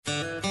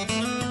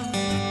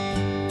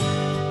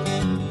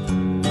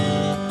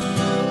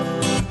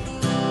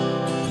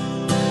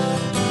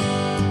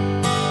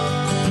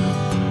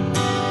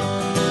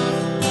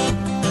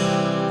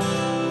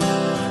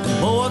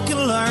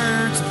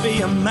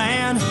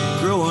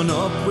growing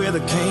up with a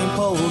cane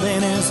pole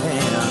in his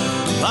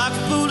hand. Pocket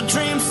full of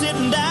dreams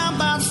sitting down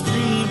by the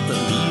stream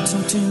that leads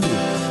him to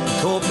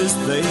Corpus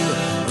Bay.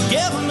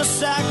 Give him a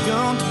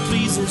shotgun to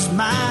please his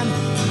mind.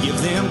 Give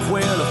them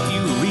quail a few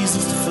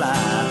reasons to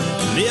fly.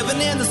 Living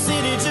in the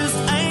city just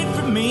ain't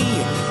for me.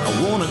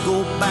 I wanna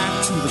go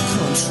back to the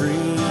country.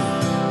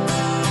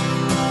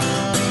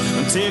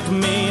 Take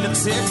me to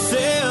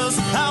Texas.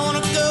 I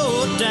wanna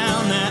go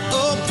down that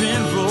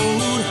open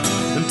road.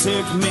 And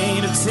take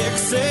me to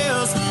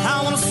Texas.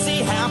 I wanna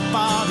see how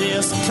far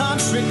this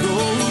country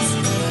goes.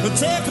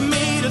 Take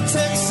me to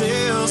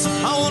Texas.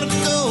 I wanna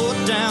go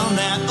down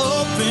that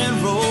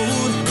open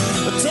road.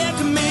 Take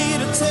me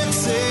to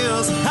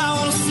Texas. I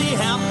wanna see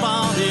how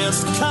far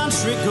this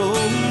country goes.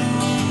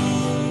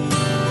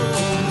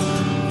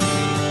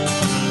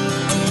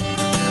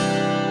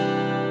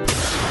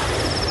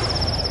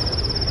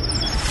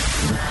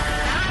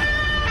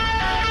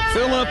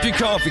 Fill up your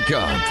coffee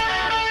cup,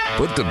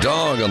 put the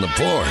dog on the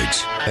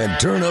porch, and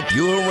turn up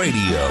your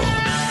radio.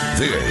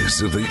 This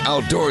is the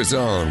Outdoor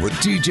Zone with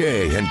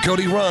TJ and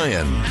Cody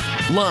Ryan,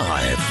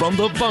 live from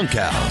the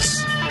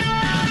bunkhouse.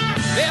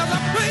 There's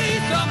a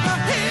place up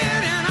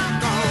ahead and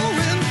I'm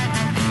going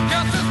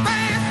just as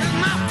fast as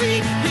my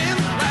feet can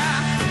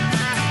fly.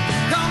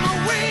 Come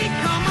away,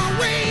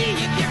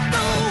 you get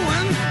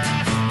going.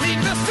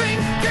 Leave the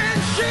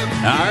sinking ship.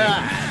 All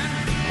right.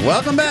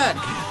 Welcome back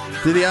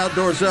to the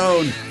Outdoor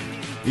Zone.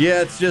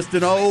 Yeah, it's just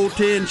an old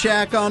tin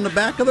shack on the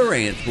back of the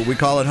ranch, but we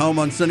call it home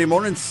on Sunday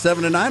mornings,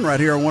 7 to 9, right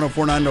here on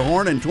 104.9 The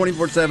Horn and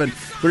 24/7,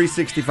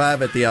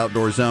 365 at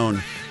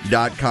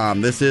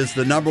theoutdoorzone.com. This is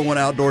the number one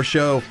outdoor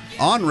show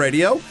on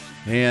radio,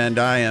 and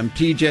I am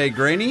TJ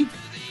Greaney,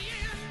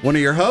 one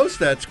of your hosts.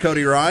 That's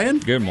Cody Ryan.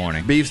 Good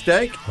morning.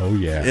 Beefsteak. Oh,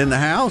 yeah. In the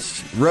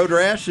house. Road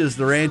Rash is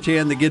the ranch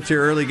hand that gets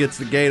here early, gets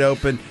the gate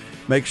open.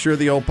 Make sure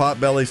the old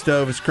potbelly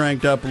stove is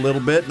cranked up a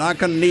little bit. Not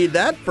going to need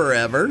that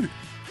forever.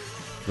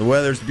 The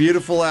weather's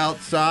beautiful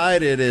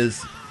outside. It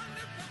is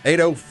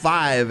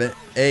 8:05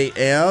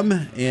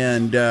 a.m.,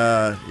 and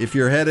if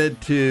you're headed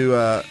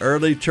to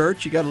early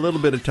church, you got a little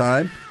bit of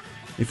time.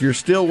 If you're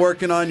still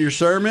working on your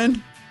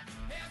sermon,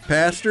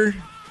 Pastor,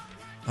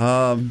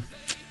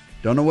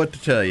 don't know what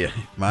to tell you.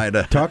 Might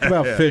talk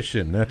about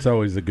fishing. That's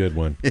always a good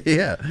one.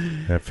 Yeah.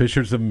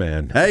 Fishers of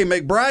men. Hey,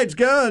 McBride's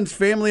Guns,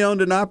 family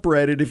owned and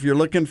operated. If you're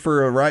looking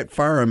for a right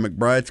firearm,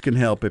 McBride's can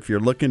help. If you're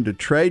looking to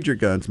trade your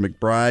guns,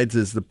 McBride's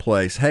is the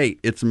place. Hey,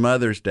 it's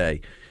Mother's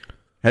Day.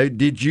 Hey,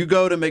 did you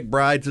go to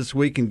McBride's this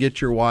week and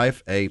get your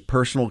wife a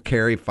personal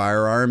carry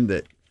firearm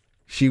that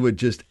she would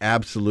just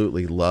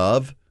absolutely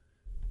love?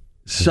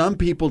 Some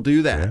people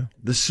do that. Yeah.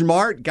 The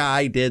smart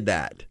guy did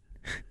that.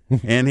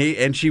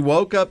 And she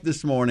woke up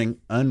this morning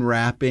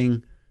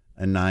unwrapping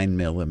a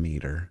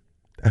 9mm.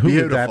 Who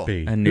beautiful. would that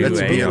be? A new That's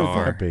AR.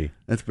 beautiful.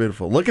 That's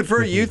beautiful. Looking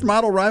for a youth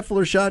model rifle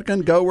or shotgun?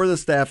 Go where the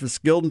staff is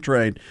skilled and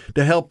trained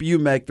to help you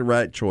make the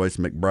right choice.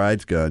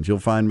 McBride's Guns. You'll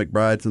find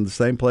McBride's in the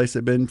same place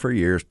they've been for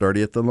years,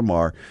 30th and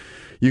Lamar.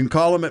 You can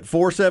call them at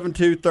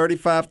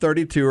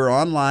 472-3532 or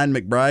online,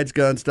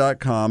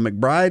 McBridesGuns.com.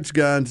 McBride's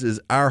Guns is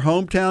our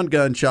hometown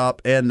gun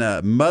shop and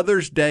the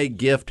Mother's Day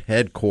gift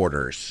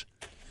headquarters.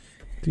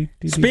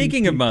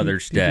 Speaking of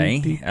Mother's Day,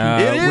 it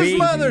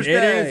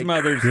is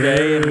Mother's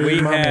Day, and we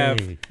have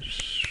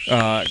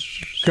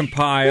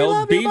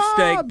compiled.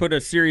 Beefsteak put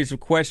a series of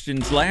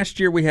questions. Last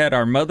year we had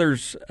our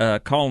mothers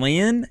call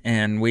in,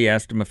 and we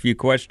asked them a few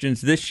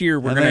questions. This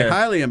year they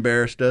highly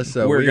embarrassed us.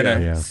 So we're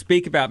going to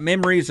speak about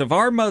memories of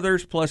our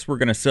mothers. Plus, we're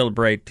going to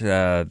celebrate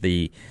our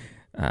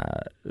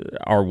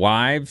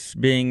wives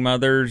being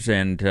mothers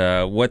and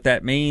what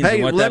that means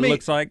and what that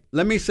looks like.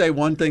 Let me say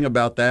one thing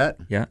about that.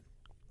 Yeah,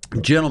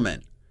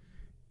 gentlemen.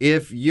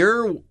 If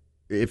your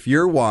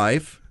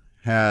wife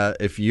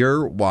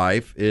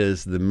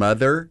is the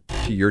mother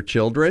to your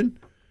children,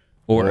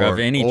 or of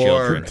any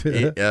children,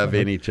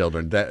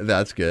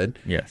 that's good.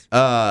 Yes.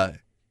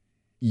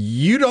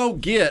 You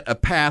don't get a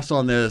pass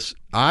on this.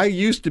 I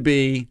used to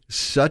be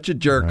such a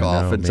jerk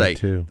off and say,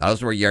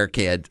 "Those were your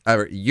kids.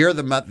 You're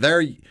the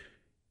mother.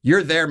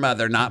 You're their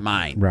mother, not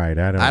mine." Right.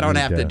 I don't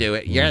have to do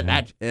it. You're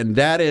that, and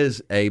that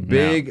is a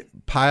big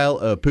pile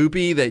of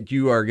poopy that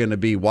you are going to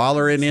be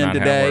wallowing in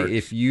today.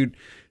 You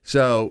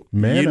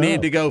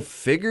need to go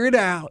figure it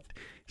out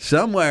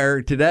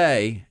somewhere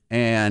today.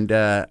 And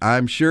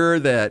I'm sure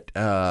that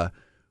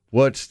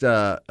what's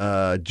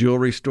the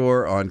jewelry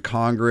store on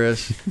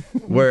Congress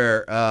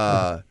where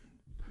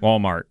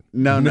Walmart.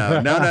 No.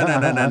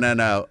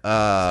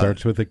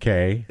 Starts with a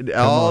K.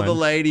 All the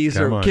ladies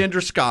are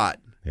Kendra Scott.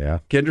 Yeah.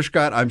 Kendra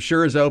Scott, I'm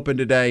sure, is open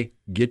today.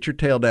 Get your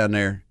tail down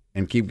there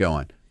and keep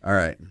going. All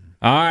right.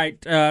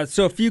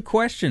 So a few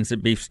questions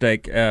that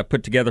Beefsteak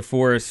put together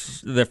for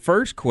us. The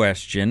first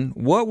question,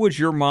 what was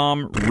your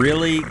mom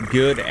really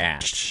good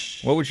at?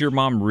 What was your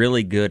mom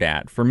really good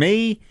at? For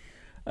me,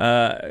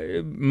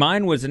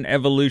 mine was an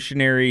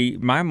evolutionary.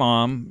 My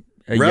mom...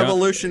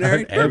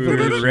 Revolutionary?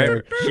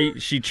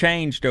 She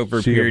changed over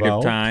a period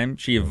of time.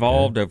 She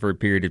evolved over a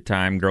period of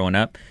time growing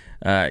up.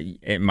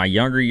 In my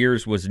younger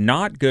years was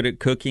not good at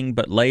cooking,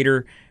 but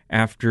later,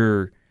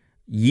 after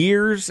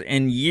years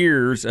and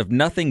years of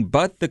nothing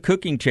but the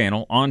cooking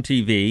channel on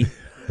TV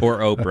or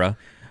Oprah,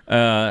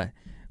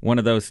 one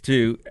of those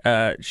two,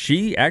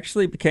 she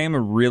actually became a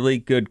really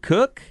good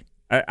cook.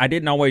 I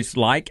didn't always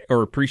like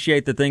or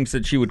appreciate the things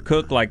that she would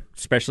cook, like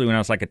especially when I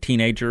was like a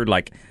teenager,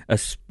 like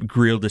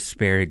grilled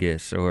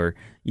asparagus or,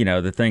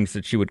 the things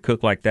that she would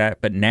cook like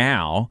that. But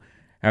now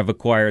I've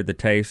acquired the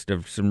taste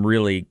of some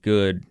really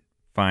good,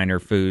 finer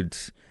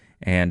foods.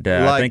 And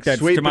I think that's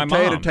sweet to my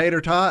potato mom.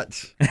 tater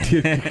tots.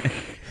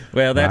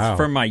 Well, that's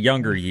from my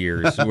younger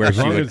years where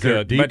she would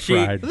cook. But she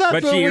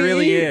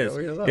really is.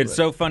 It's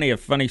so funny. A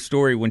funny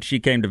story, when she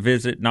came to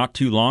visit not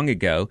too long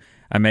ago,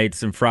 I made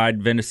some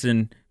fried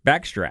venison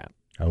backstrap.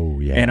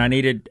 Oh, yeah. And I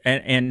needed,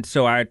 and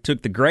so I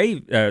took the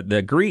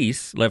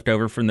grease left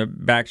over from the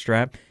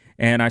backstrap,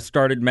 and I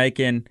started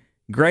making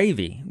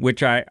gravy,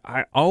 which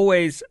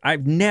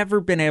I've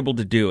never been able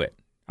to do it.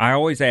 I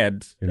always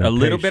add a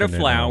little bit of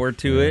flour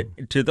to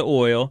it, to the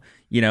oil,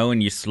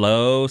 and you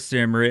slow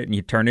simmer it, and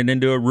you turn it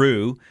into a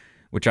roux,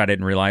 which I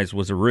didn't realize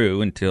was a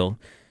roux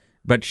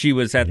but she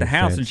was at the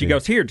house, and she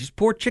goes, "Here, just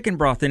pour chicken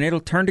broth in,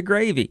 it'll turn to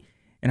gravy."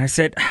 And I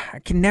said, I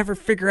can never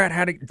figure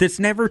out this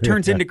never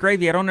turns into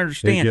gravy. I don't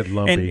understand. It get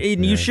lumpy.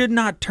 And you should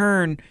not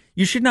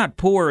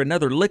pour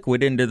another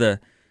liquid into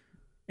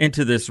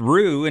this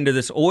roux, into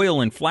this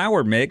oil and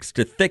flour mix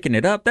to thicken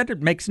it up.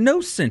 That makes no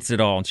sense at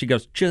all. And she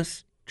goes,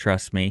 "Just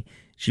trust me."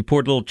 She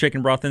poured a little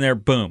chicken broth in there.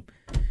 Boom.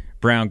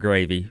 Brown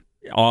gravy.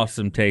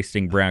 Awesome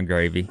tasting brown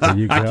gravy.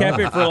 I kept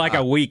it for like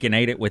a week and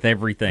ate it with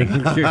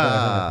everything.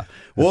 Well,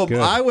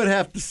 I would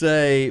have to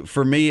say,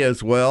 for me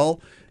as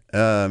well,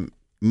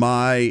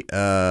 my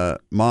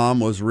mom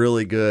was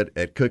really good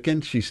at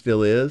cooking. She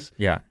still is.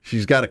 Yeah.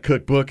 She's got a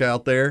cookbook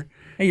out there.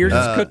 Hey, yours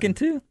is cooking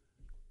too?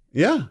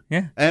 Yeah.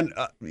 Yeah. And,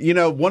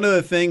 one of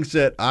the things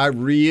that I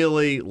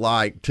really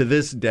like to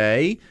this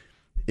day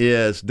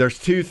is there's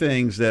two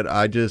things that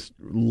I just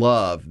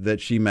love that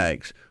she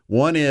makes.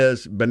 One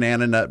is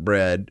banana nut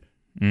bread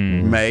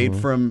made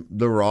from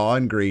the raw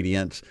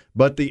ingredients.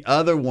 But the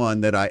other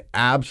one that I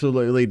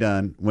absolutely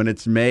done when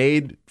it's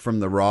made from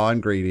the raw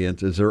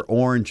ingredients is her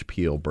orange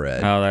peel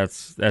bread. Oh,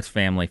 that's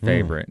family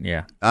favorite.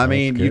 Yeah. I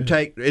mean,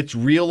 it's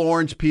real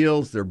orange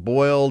peels. They're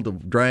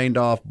boiled, drained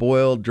off,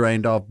 boiled,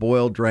 drained off,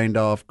 boiled, drained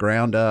off,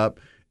 ground up.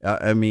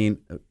 I mean,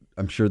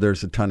 I'm sure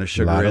there's a ton of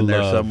sugar in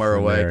there somewhere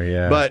away.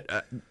 Yeah.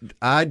 But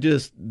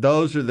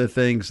those are the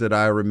things that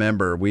I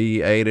remember.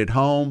 We ate at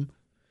home.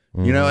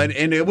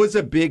 And it was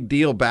a big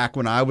deal back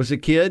when I was a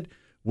kid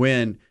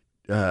when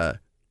La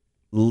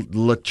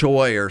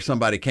Choy or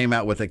somebody came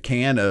out with a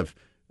can of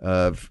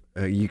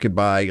you could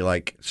buy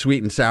like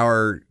sweet and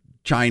sour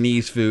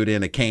Chinese food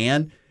in a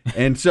can.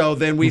 And so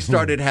then we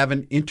started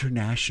having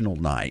international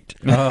night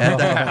at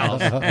the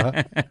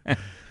house.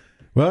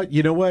 Well,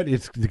 you know what?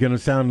 It's going to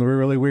sound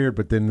really weird,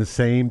 but then the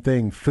same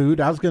thing.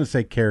 Food, I was going to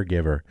say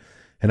caregiver,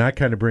 and I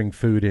kind of bring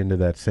food into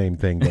that same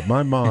thing. But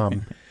my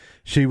mom,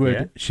 she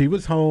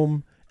was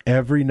home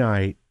every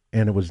night,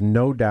 and it was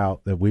no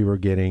doubt that we were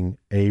getting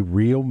a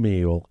real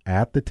meal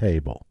at the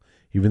table.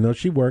 Even though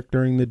she worked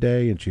during the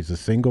day and she's a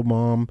single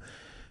mom,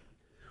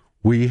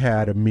 we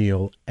had a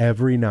meal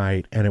every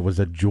night, and it was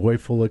a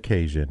joyful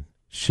occasion.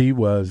 She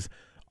was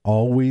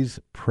always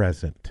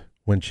present.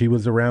 When she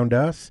was around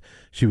us,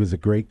 she was a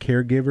great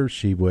caregiver.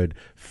 She would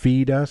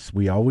feed us.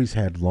 We always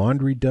had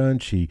laundry done.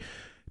 She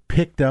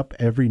picked up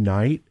every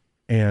night,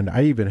 and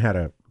I even had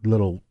a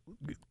little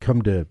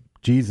come to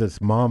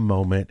Jesus mom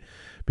moment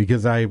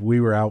because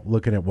we were out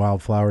looking at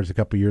wildflowers a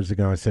couple years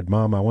ago. I said,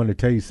 "Mom, I want to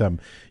tell you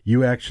something.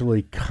 You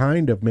actually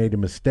kind of made a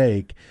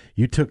mistake.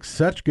 You took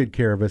such good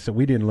care of us that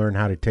we didn't learn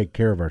how to take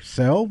care of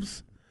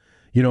ourselves."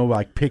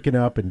 Like picking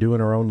up and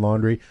doing our own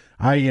laundry.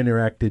 I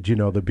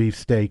interacted, the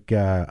Beefsteak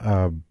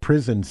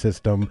prison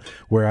system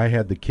where I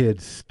had the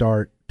kids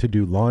start to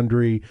do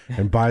laundry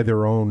and buy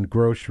their own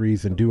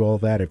groceries and do all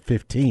that at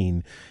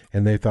 15,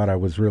 and they thought I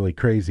was really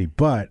crazy.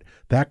 But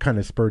that kind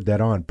of spurred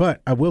that on.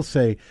 But I will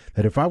say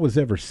that if I was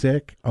ever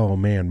sick, oh,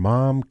 man,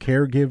 mom,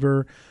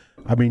 caregiver,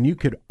 I mean, you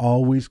could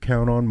always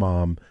count on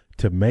mom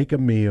to make a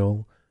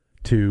meal,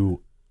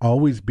 to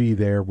always be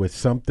there with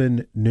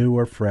something new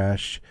or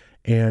fresh,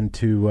 and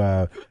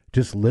to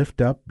just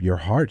lift up your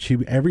heart.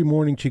 Every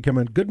morning she'd come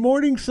in, "Good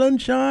morning,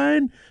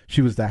 sunshine."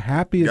 She was the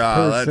happiest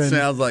person. That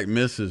sounds like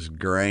Mrs.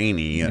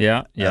 Greaney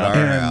at our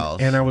house.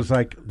 And I was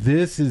like,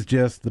 this is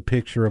just the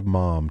picture of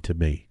mom to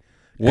me.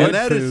 And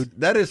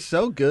that is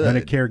so good. And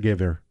a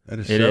caregiver. That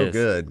is so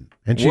good.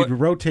 And she'd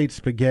rotate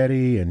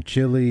spaghetti and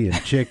chili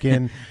and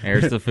chicken.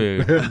 There's the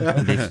food.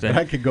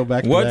 I could go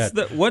back to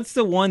that. What's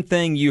the one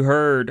thing you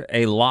heard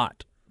a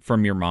lot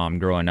from your mom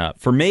growing up?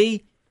 For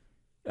me,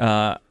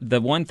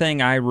 the one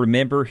thing I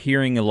remember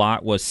hearing a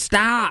lot was,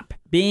 "Stop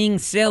being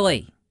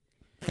silly."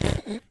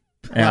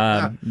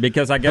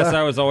 Because I guess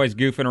I was always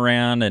goofing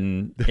around,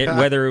 and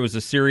whether it was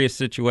a serious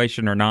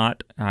situation or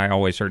not, I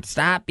always heard,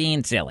 "Stop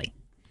being silly."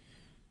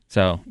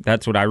 So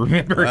that's what I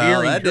remember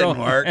hearing. That didn't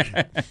work.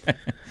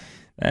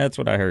 That's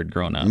what I heard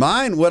growing up.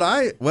 Mine, what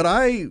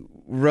I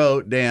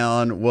wrote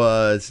down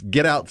was,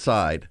 "Get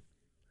outside."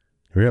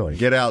 Really?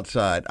 Get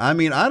outside. I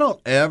mean, I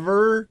don't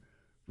ever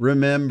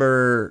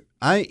remember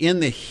in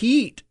the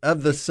heat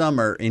of the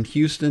summer in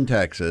Houston,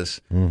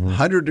 Texas,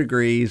 100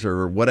 degrees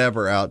or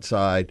whatever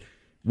outside,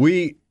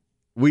 we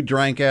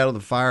drank out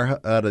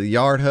of the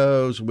yard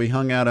hose. We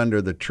hung out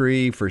under the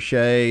tree for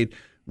shade.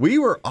 We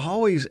were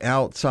always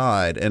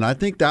outside, and I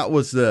think that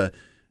was the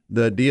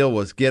deal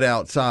was get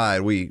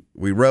outside. We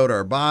rode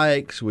our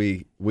bikes.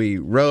 We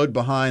rode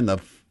behind the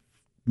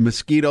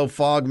mosquito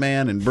fog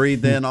man and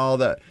breathed in all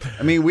that.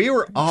 I mean, we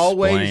were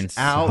always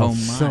out.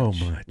 So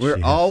much. We're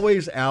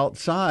always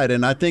outside,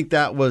 and I think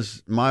that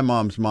was my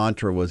mom's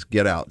mantra was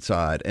get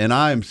outside. And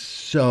I'm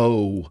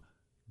so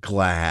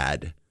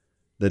glad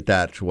that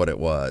that's what it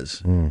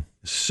was.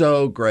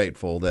 So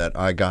grateful that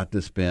I got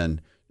to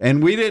spend.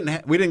 And we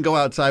didn't go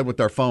outside with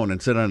our phone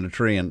and sit on a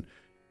tree and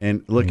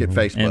look at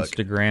Facebook.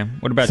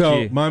 Instagram. What about So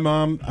you? my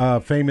mom,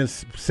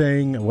 famous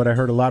saying, what I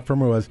heard a lot from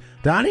her was,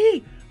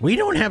 Donnie, we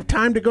don't have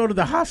time to go to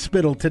the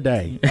hospital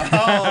today. Oh,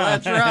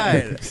 that's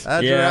right.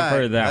 That's Yeah, right. I've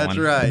heard that That's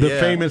one. right. The yeah.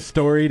 famous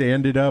story to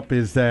end it up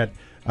is that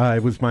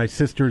it was my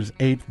sister's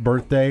 8th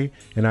birthday,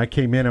 and I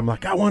came in. I'm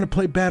like, I want to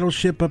play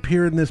Battleship up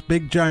here in this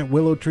big giant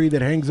willow tree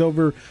that hangs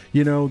over,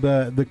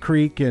 the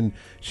creek. And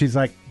she's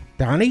like,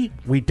 Donnie,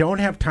 we don't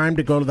have time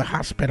to go to the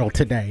hospital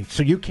today,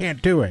 so you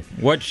can't do it.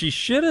 What she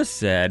should have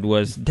said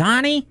was,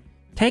 Donnie,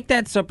 take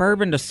that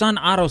Suburban to Sun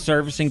Auto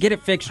Service and get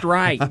it fixed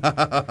right.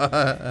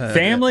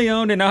 Family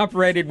owned and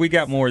operated. We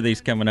got more of these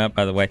coming up,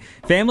 by the way.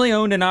 Family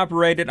owned and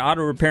operated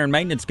auto repair and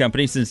maintenance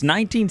company since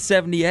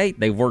 1978.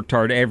 They've worked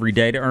hard every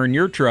day to earn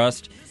your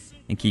trust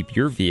and keep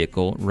your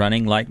vehicle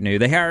running like new.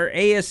 They hire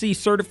ASE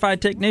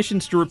certified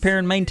technicians to repair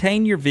and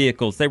maintain your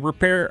vehicles. They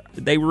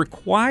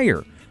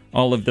require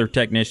all of their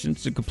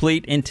technicians to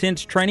complete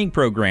intense training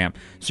program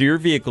so your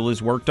vehicle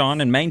is worked on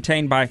and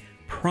maintained by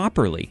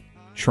properly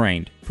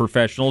trained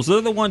professionals. They're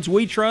the ones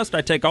we trust.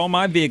 I take all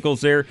my vehicles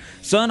there.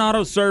 Sun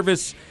Auto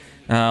Service,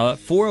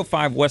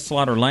 405 West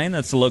Slaughter Lane.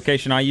 That's the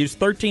location I use.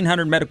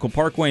 1300 Medical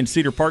Parkway in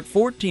Cedar Park,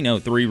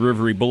 1403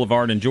 Rivery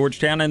Boulevard in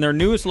Georgetown, and their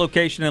newest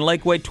location in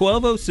Lakeway,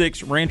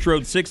 1206 Ranch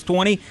Road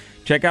 620.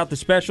 Check out the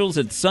specials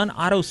at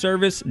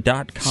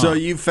sunautoservice.com. So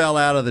you fell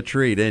out of the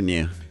tree, didn't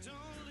you?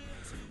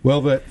 Well,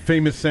 the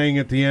famous saying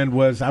at the end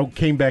was, I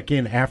came back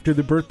in after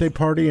the birthday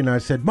party, and I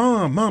said,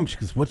 Mom. She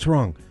goes, what's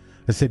wrong?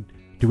 I said,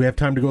 do we have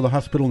time to go to the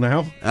hospital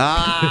now?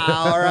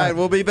 All right.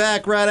 We'll be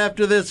back right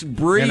after this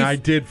brief. And I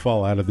did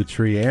fall out of the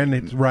tree, and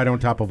it's right on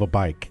top of a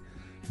bike.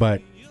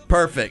 But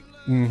Perfect.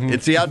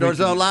 It's the Outdoor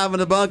Zone live in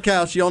the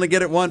bunkhouse. You only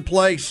get it one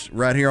place,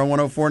 right here on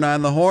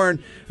 104.9 The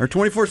Horn, or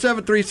 24/7,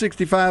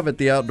 365 at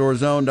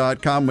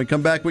theoutdoorzone.com. When we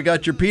come back, we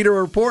got your PETA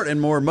report and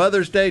more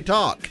Mother's Day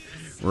talk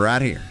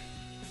right here.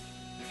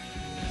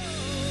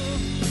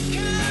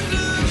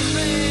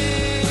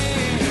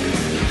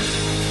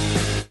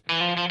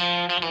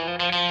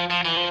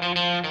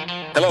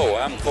 Hello,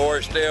 I'm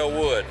Forrest Dale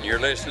Wood, and you're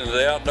listening to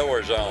the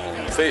Outdoor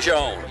Zone. Fish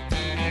on.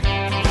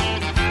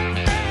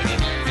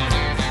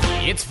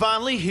 It's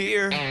finally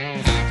here.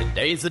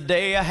 Today's the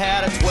day I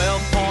had a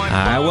 12-point.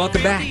 Hi,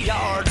 welcome back.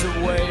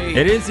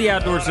 It is the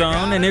Outdoor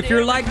Zone, and if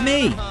you're like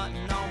me,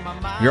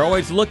 you're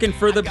always looking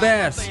for the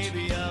best.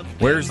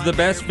 Where's the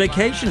best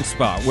vacation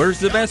spot? Where's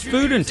the best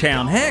food in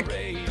town? Heck,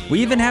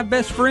 we even have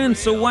best friends,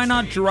 so why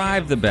not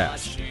drive the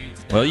best?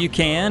 Well, you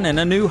can, and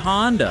a new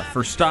Honda.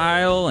 For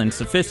style and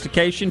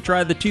sophistication,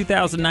 try the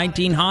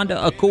 2019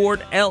 Honda Accord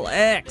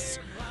LX,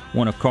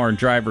 one of car and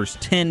driver's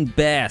 10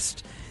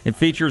 best. It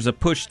features a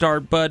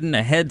push-start button,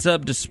 a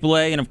heads-up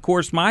display, and, of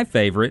course, my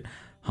favorite,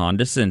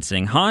 Honda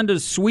Sensing.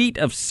 Honda's suite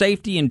of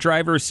safety and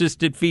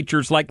driver-assisted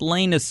features like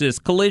lane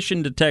assist,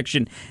 collision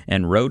detection,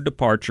 and road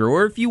departure.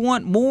 Or if you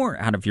want more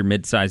out of your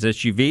midsize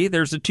SUV,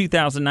 there's a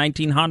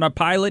 2019 Honda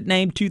Pilot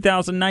named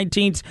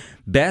 2019's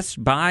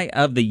Best Buy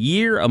of the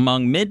Year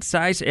among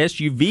midsize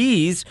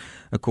SUVs,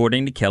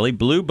 according to Kelley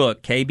Blue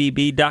Book,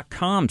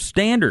 KBB.com.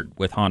 Standard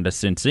with Honda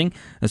Sensing,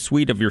 a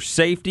suite of your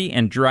safety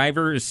and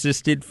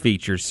driver-assisted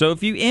features. So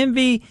if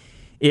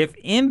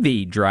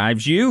envy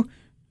drives you,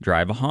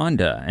 drive a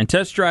Honda. And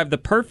test drive the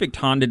perfect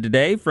Honda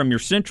today from your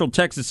Central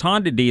Texas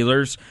Honda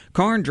dealers.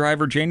 Car and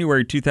Driver,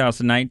 January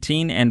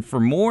 2019. And for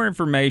more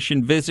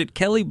information, visit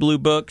Kelley Blue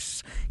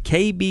Book's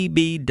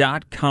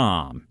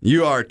KBB.com.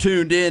 You are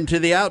tuned in to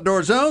the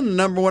Outdoor Zone, the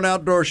number one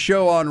outdoor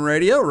show on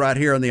radio, right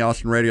here on the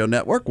Austin Radio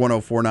Network,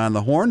 104.9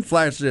 The Horn,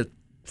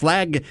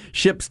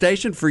 flagship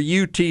station for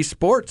UT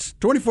Sports,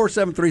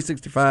 24/7,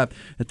 365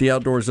 at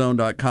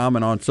theoutdoorzone.com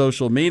and on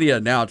social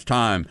media. Now it's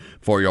time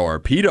for your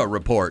PETA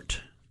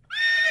report.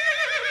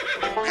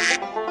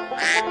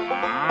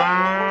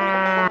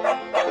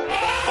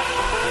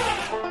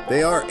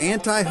 They are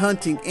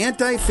anti-hunting,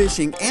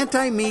 anti-fishing,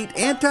 anti-meat,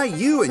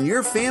 anti-you and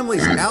your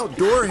family's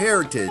outdoor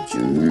heritage.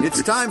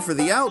 It's time for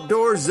the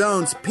Outdoor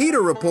Zone's PETA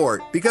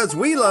report, because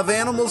we love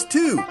animals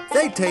too.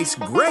 They taste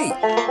great.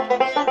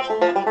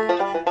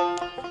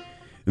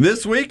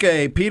 This week,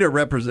 a PETA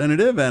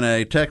representative and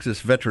a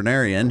Texas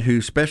veterinarian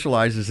who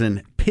specializes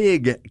in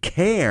pig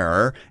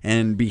care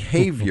and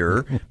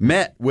behavior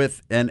met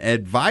with an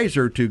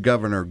advisor to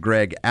Governor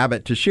Greg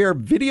Abbott to share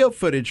video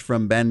footage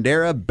from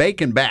Bandera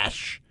Bacon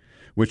Bash,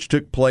 which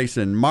took place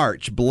in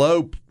March.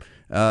 Below,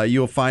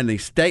 you'll find the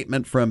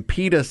statement from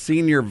PETA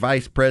Senior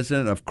Vice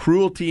President of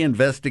Cruelty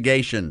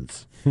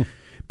Investigations.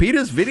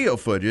 PETA's video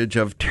footage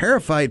of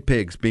terrified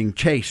pigs being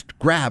chased,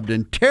 grabbed,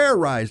 and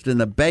terrorized in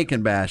the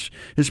Bacon Bash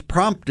has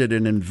prompted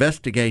an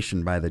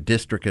investigation by the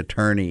district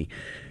attorney.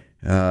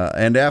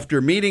 And after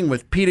meeting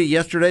with PETA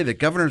yesterday, the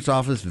governor's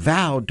office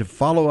vowed to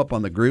follow up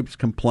on the group's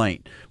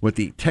complaint with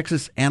the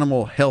Texas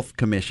Animal Health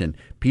Commission.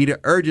 PETA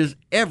urges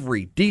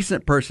every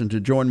decent person to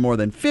join more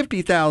than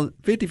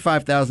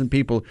 55,000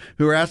 people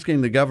who are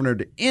asking the governor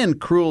to end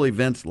cruel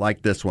events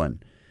like this one.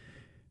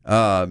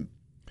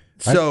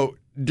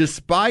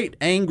 Despite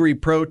angry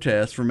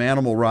protests from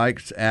animal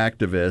rights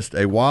activists,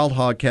 a wild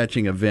hog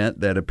catching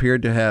event that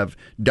appeared to have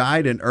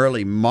died in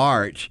early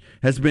March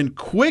has been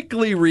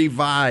quickly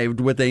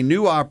revived with a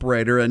new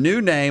operator, a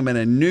new name, and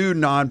a new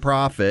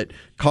nonprofit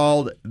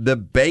called the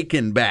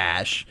Bacon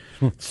Bash.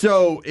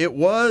 So it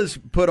was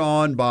put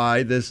on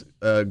by this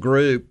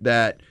group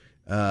that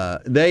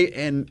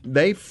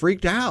they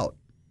freaked out.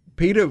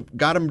 PETA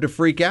got them to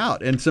freak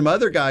out, and some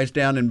other guys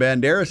down in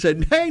Bandera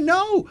said, "Hey,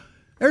 no.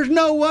 There's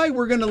no way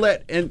we're going to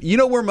let..." And you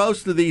know where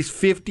most of these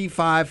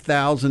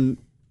 55,000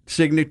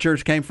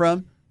 signatures came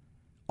from?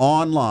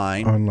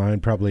 Online. Online,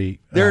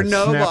 probably. There's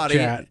nobody.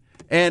 Snapchat.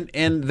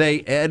 And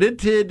they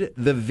edited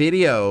the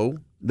video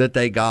that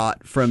they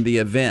got from the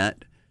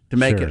event to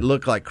make it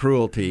look like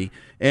cruelty.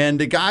 And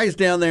the guys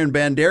down there in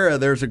Bandera,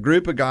 there's a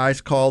group of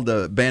guys called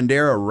the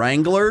Bandera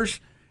Wranglers,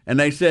 and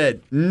they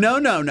said, no.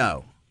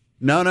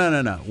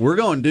 We're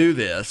going to do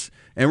this.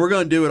 And we're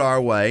going to do it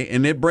our way,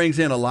 and it brings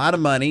in a lot of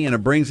money, and it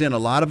brings in a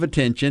lot of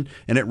attention,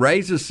 and it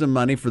raises some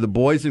money for the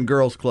Boys and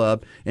Girls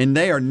Club, and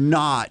they are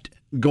not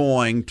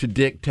going to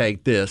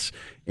dictate this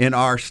in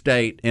our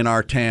state, in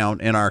our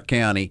town, in our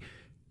county.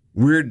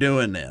 We're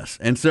doing this.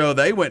 And so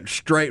they went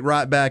straight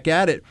right back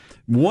at it.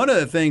 One of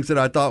the things that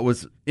I thought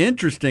was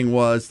interesting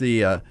was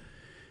the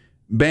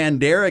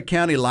Bandera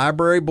County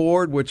Library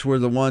Board, which were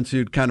the ones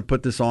who'd kind of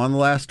put this on the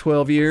last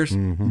 12 years.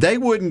 Mm-hmm. They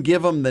wouldn't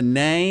give them the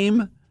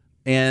name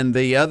and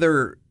the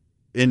other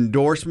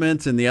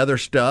endorsements and the other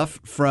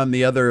stuff from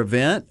the other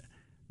event.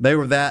 They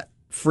were that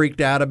freaked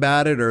out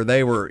about it, or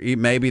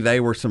maybe they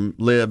were some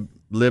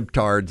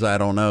libtards, I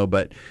don't know.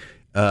 But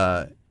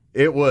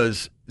it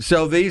was,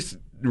 so these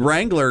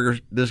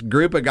Wranglers, this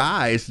group of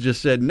guys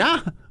just said,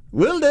 nah,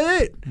 we'll do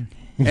it.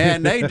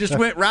 And they just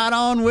went right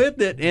on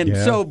with it. And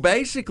so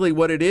basically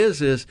what it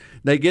is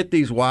they get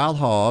these wild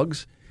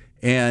hogs,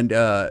 and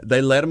they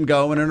let them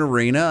go in an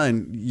arena,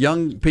 and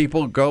young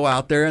people go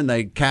out there and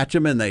they catch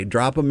them and they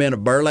drop them in a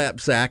burlap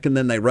sack, and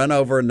then they run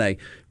over and they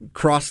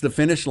cross the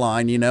finish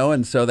line,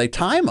 and so they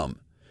time them.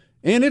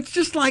 And it's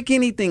just like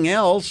anything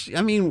else.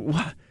 I mean,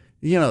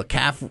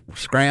 calf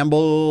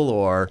scramble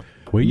or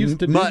we used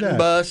to do mutton that.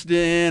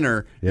 Busting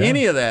or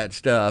any of that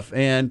stuff.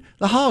 And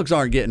the hogs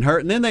aren't getting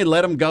hurt. And then they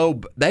let them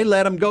go. They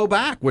let them go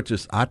back, which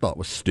I thought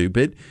was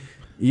stupid.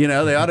 They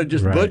ought to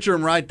just butcher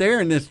them right there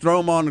and just throw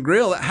them on the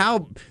grill.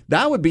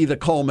 That would be the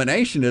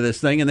culmination of this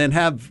thing, and then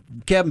have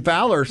Kevin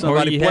Fowler or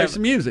somebody play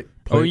some music.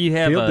 Or you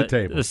have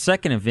a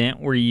second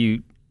event where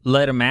you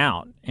let them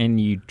out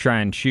and you try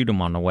and shoot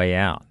them on the way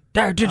out.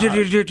 Anyway,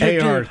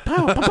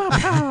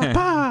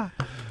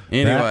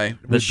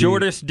 the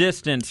shortest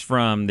distance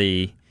from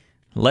the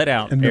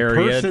let-out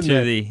area to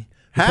the...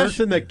 The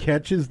person that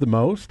catches the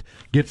most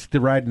gets to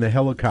ride in the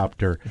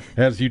helicopter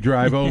as you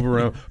drive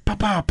over.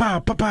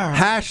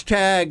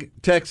 Hashtag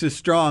Texas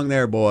Strong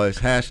there, boys.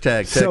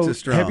 Hashtag Texas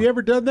Strong. Have you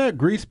ever done that?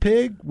 Grease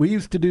pig? We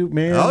used to do,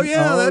 man. Oh,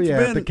 yeah. That's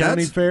been at the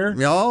county fair.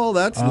 Oh,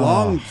 that's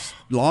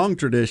long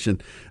tradition.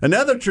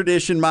 Another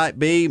tradition might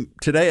be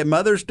today at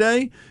Mother's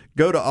Day,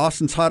 go to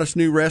Austin's hottest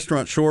new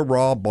restaurant, Shore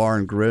Raw Bar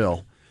and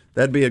Grill.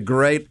 That'd be a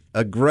great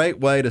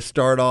way to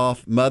start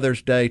off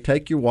Mother's Day.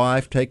 Take your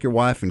wife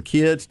and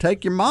kids.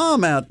 Take your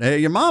mom out there,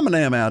 your mom and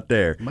them out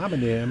there. Mom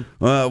and them.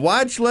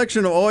 Wide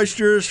selection of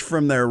oysters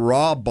from their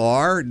raw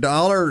bar.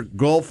 $1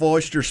 Gulf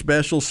oyster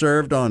special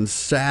served on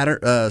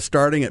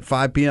starting at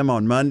 5 p.m.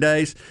 on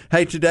Mondays.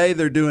 Hey, today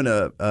they're doing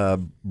a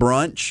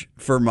brunch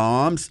for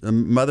moms, a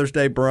Mother's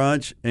Day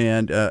brunch,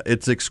 and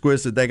it's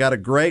exquisite. They got a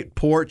great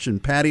porch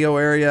and patio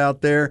area out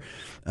there.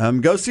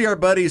 Go see our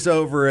buddies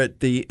over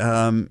at the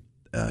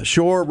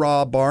Shore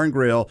Raw Bar and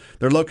Grill.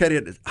 They're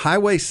located at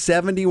Highway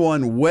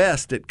 71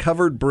 West at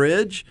Covered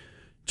Bridge,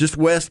 just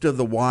west of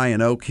the Y in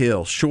Oak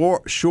Hill.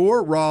 Shore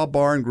Raw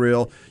Bar and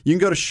Grill. You can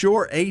go to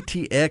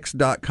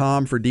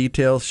shoreatx.com for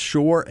details.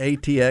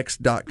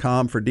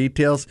 Shoreatx.com for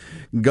details.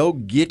 Go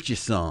get you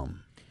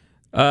some.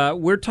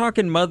 We're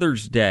talking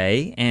Mother's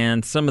Day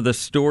and some of the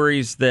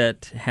stories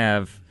that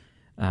have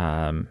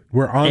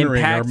we're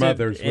honoring our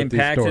mothers with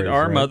impacted these stories,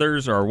 our right?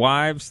 mothers, our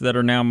wives that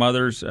are now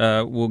mothers.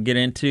 We'll get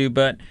into,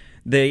 but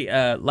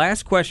the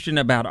last question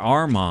about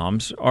our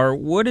moms are: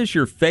 what is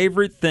your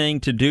favorite thing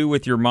to do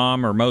with your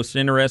mom, or most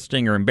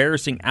interesting or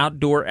embarrassing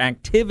outdoor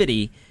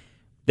activity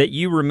that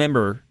you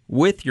remember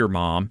with your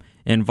mom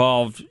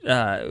involved.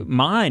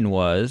 Mine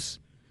was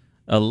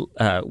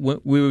we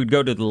would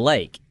go to the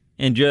lake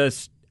and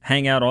just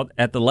hang out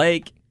at the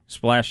lake,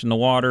 splash in the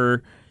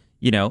water,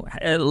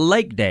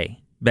 lake day,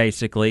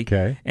 basically.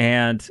 Okay.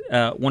 And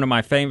one of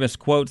my famous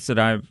quotes that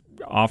I've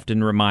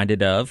often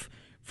reminded of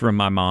from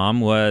my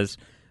mom was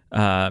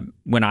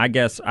when I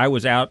guess I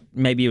was out,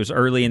 maybe it was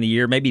early in the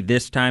year, maybe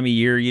this time of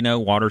year,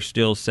 water's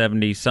still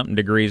 70-something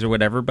degrees or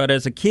whatever. But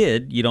as a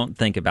kid, you don't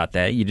think about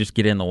that. You just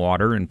get in the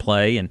water and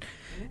play.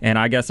 And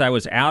I guess I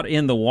was out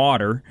in the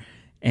water,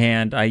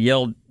 and I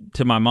yelled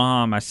to my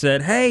mom. I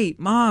said, "Hey,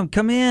 Mom,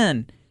 come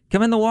in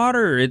the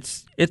water.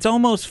 It's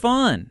almost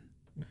fun."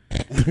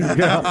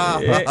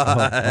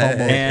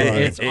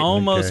 It's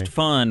almost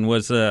fun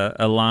was a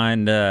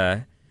line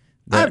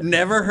I've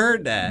never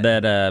heard that.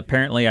 That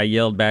apparently I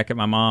yelled back at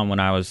my mom when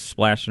I was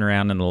splashing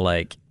around in the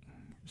lake.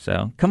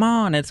 So, come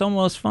on, it's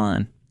almost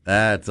fun.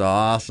 That's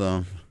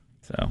awesome.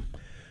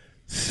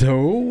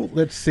 So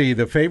let's see.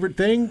 The favorite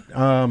thing.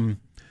 I'll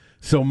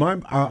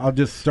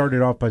just start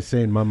it off by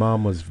saying my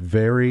mom was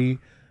very,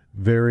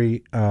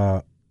 very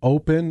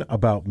open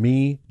about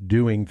me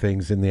doing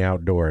things in the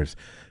outdoors.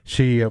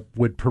 She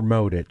would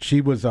promote it.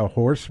 She was a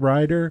horse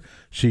rider.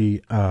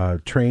 She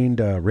trained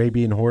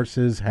Arabian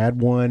horses,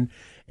 had one,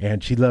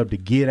 and she loved to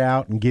get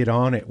out and get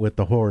on it with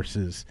the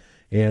horses.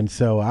 And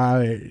so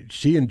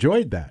she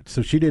enjoyed that.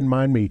 So she didn't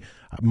mind me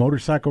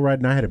motorcycle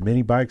riding. I had a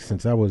mini bike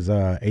since I was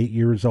 8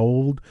 years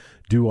old,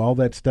 do all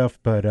that stuff.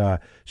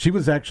 But she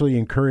was actually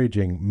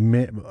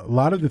encouraging a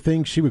lot of the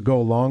things she would go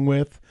along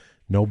with.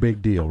 No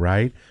big deal,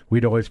 right?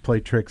 We'd always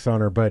play tricks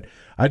on her. But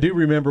I do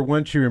remember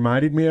one she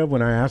reminded me of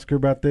when I asked her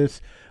about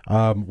this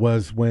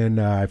was when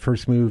I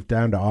first moved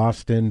down to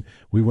Austin.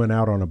 We went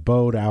out on a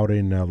boat out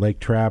in Lake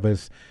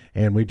Travis,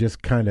 and we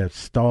just kind of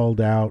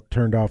stalled out,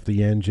 turned off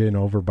the engine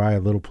over by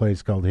a little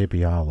place called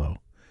Hippie Hollow.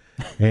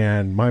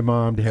 And my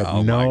mom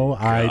had no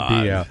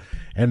idea.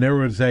 And there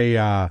was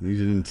a you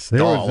didn't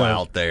stall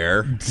out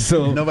there.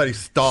 So nobody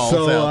stalls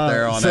out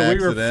there on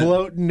accident. So we were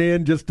floating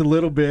in just a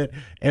little bit,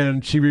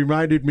 and she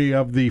reminded me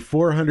of the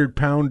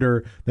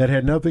 400-pounder that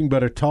had nothing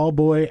but a tall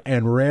boy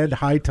and red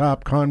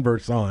high-top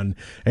Converse on.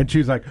 And she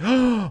was like,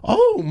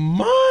 "Oh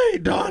my,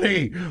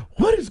 Donnie,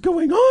 what is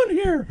going on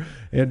here?"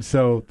 And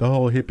so the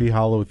whole Hippie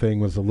Hollow thing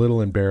was a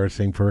little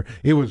embarrassing for her.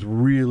 It was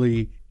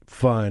really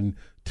fun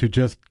to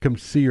just come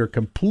see her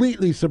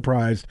completely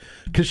surprised,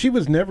 because she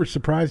was never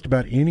surprised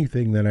about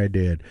anything that I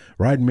did.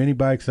 Riding mini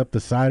bikes up the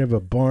side of a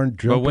barn,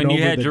 jumping over. But when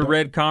you had your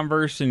red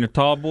Converse and your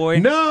tall boy?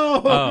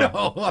 No,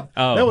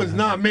 that was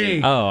not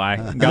me. Oh,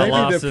 I got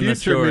lost in the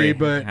story. Me,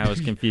 but I was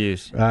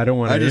confused. I don't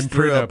want to. I just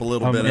threw up a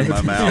little bit in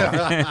my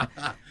mouth.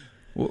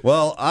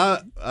 Well,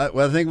 I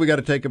think we got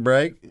to take a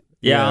break.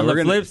 Yeah, on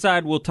the flip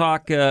side, we'll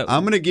talk.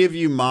 I'm going to give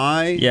you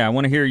my. Yeah, I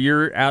want to hear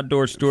your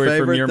outdoor story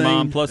from your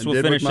mom. Plus,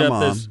 we'll finish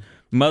up this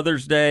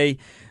Mother's Day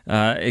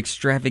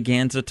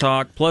extravaganza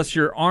talk, plus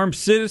your Armed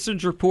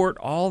Citizens Report,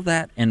 all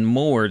that and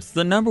more. It's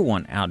the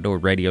 #1 outdoor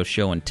radio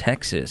show in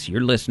Texas.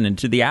 You're listening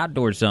to The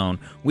Outdoor Zone.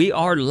 We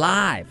are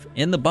live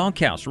in the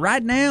bunkhouse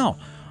right now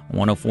on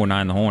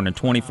 104.9 The Horn and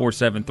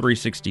 24/7,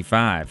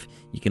 365.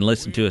 You can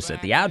listen to us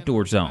at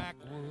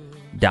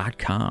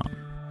theoutdoorzone.com.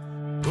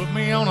 Put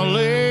me on a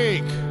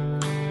lake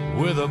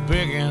with a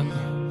biggin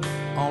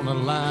on the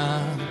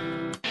line.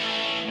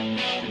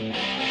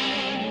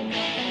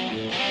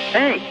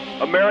 Hey,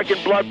 American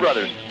Blood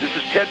Brothers, this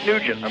is Ted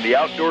Nugent on the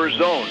Outdoor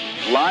Zone,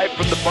 live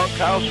from the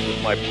bunkhouse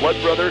with my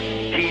blood brother,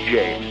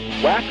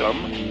 TJ. Whack 'em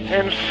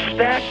and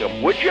stack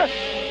 'em, would ya?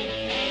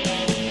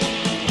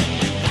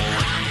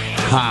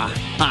 Ha,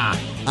 ha,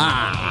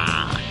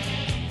 ha.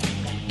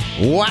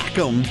 Whack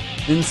 'em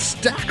and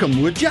stack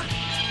 'em, would ya?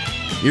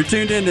 You're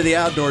tuned into the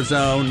Outdoor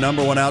Zone,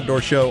 #1 outdoor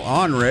show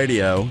on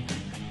radio.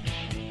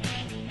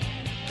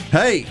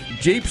 Hey,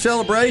 Jeep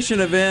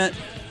Celebration event.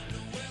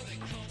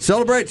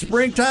 Celebrate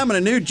springtime in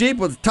a new Jeep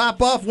with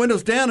top off,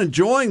 windows down,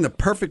 enjoying the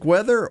perfect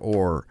weather,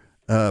 or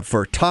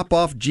for top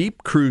off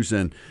Jeep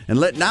cruising. And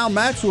let Now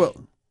Maxwell.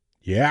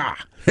 Yeah.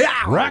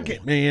 Rock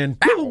it, man.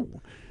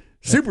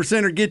 Super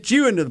Center get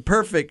you into the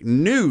perfect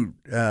new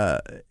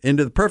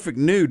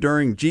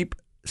during Jeep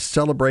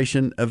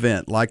Celebration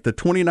event, like the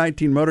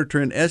 2019 Motor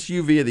Trend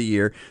SUV of the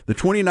year, the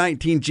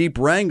 2019 Jeep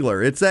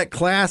Wrangler. It's that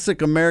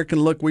classic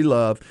American look we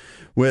love,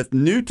 with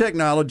new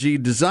technology,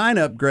 design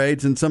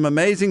upgrades, and some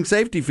amazing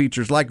safety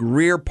features like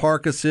rear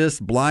park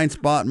assist, blind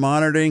spot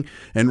monitoring,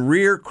 and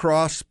rear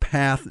cross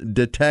path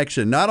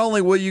detection. Not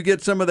only will you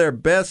get some of their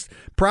best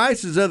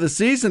prices of the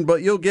season,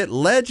 but you'll get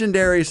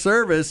legendary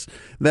service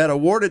that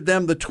awarded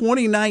them the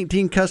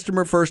 2019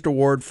 Customer First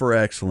Award for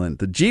Excellence.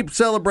 The Jeep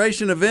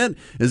Celebration event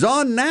is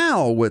on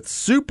now with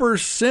Super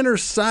Center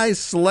size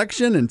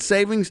selection and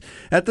savings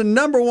at the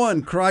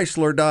 #1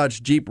 Chrysler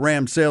Dodge Jeep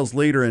Ram sales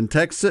leader in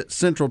Texas,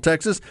 Central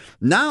Texas,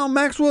 Now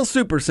Maxwell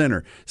Super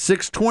Center,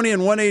 620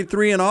 and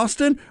 183 in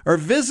Austin, or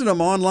visit them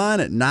online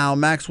at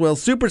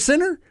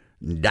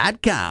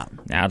nowmaxwellsupercenter.com.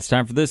 Now it's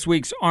time for this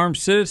week's Armed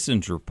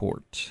Citizens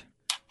Report.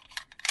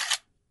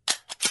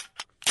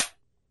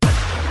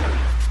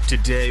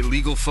 Today,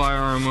 legal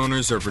firearm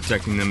owners are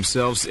protecting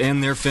themselves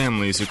and their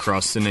families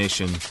across the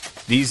nation.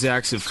 These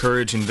acts of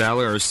courage and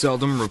valor are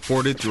seldom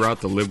reported throughout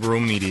the liberal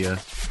media.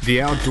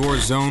 The Outdoor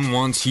Zone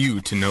wants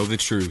you to know the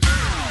truth.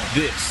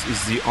 This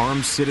is the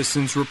Armed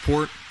Citizens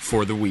Report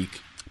for the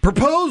week.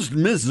 Proposed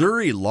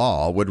Missouri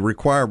law would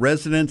require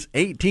residents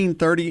 18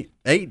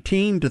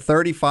 to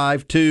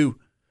 35 to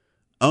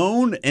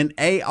own an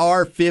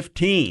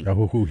AR-15.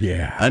 Oh,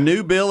 yeah. A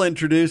new bill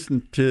introduced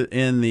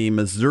in the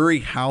Missouri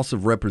House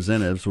of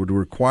Representatives would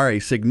require a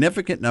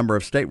significant number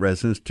of state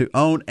residents to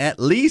own at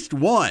least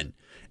one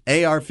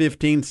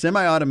AR-15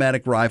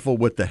 semi-automatic rifle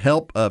with the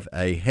help of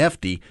a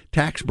hefty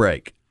tax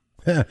break.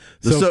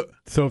 So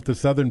if the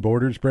southern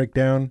borders break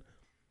down,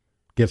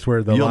 guess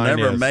where the line is? You'll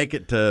never make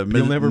it to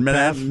You'll never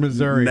pass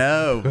Missouri.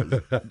 No.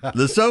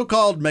 The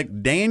so-called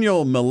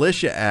McDaniel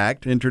Militia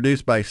Act,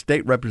 introduced by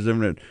State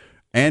Representative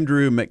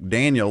Andrew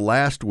McDaniel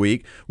last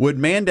week, would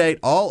mandate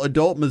all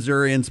adult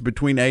Missourians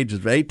between ages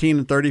of 18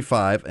 and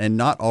 35 and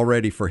not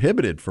already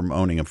prohibited from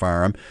owning a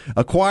firearm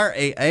acquire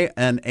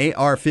an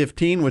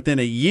AR-15 within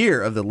a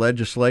year of the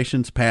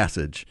legislation's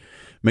passage.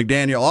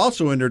 McDaniel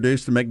also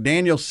introduced the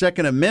McDaniel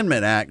Second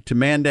Amendment Act to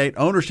mandate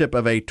ownership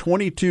of a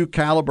 .22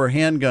 caliber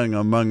handgun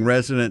among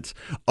residents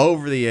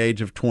over the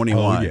age of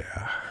 21. Oh,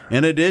 yeah.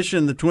 In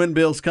addition, the twin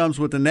bills comes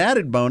with an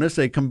added bonus,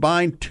 a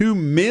combined $2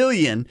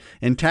 million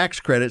in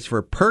tax credits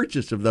for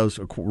purchase of those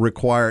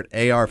required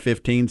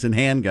AR-15s and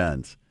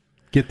handguns.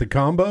 Get the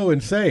combo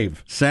and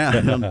save.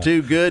 Sound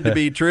too good to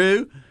be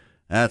true?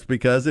 That's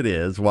because it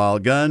is. While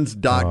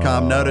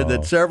Guns.com noted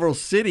that several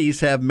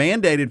cities have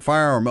mandated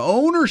firearm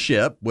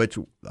ownership, which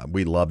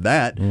we love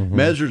that,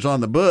 measures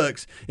on the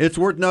books, it's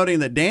worth noting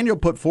that Daniel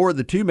put forward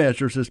the two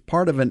measures as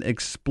part of an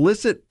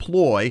explicit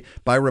ploy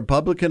by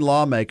Republican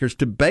lawmakers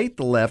to bait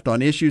the left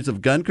on issues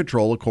of gun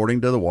control,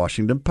 according to the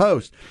Washington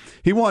Post.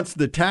 He wants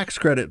the tax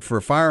credit for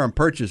firearm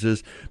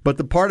purchases, but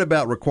the part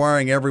about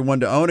requiring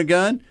everyone to own a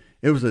gun,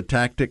 it was a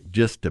tactic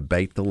just to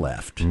bait the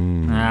left.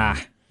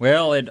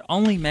 Well, it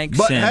only makes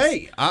sense. But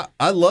hey,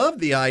 I love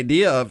the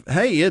idea of,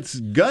 hey, it's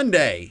gun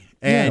day,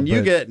 and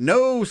you get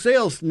no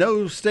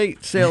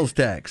state sales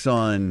tax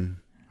on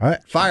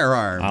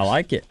firearms. I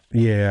like it.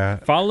 Yeah.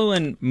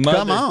 Following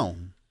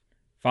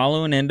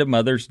into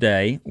Mother's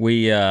Day,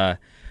 we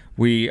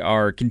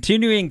are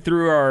continuing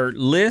through our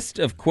list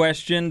of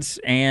questions,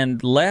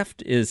 and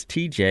left is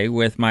TJ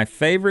with my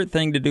favorite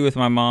thing to do with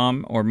my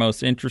mom or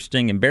most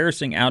interesting,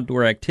 embarrassing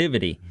outdoor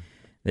activity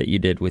that you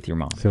did with your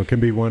mom. So it can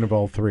be one of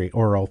all three,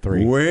 or all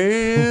three.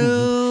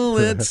 Well,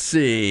 let's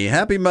see.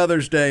 Happy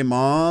Mother's Day,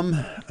 Mom.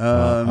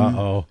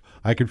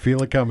 I can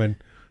feel it coming.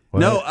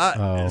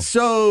 What?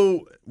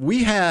 So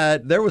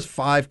there was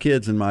 5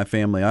 kids in my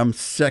family. I'm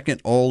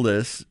second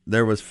oldest.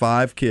 There was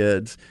 5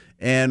 kids,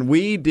 and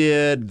we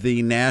did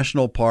the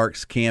National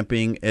Parks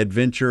Camping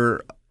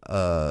Adventure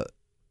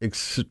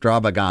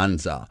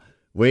Extravaganza.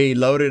 We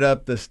loaded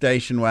up the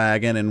station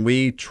wagon and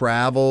we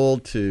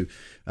traveled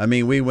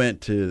we went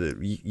to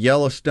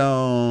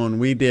Yellowstone.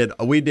 We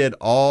did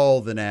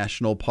all the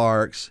national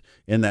parks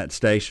in that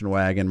station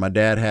wagon. My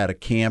dad had a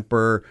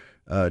camper,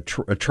 a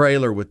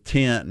trailer with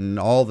tent and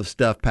all the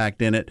stuff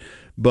packed in it.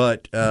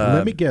 But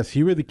let me guess,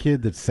 you were the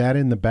kid that sat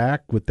in the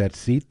back with that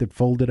seat that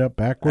folded up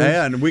backwards?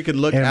 Yeah, and we could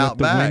look out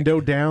back. back. With the window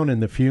down and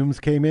the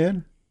fumes came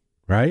in,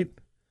 right?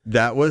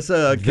 That was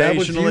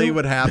occasionally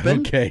would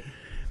happen. Okay.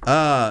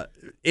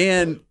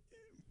 And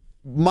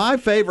my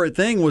favorite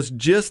thing was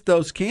just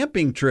those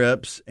camping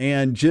trips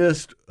and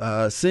just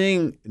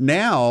seeing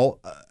now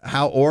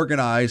how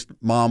organized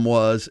Mom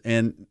was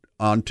and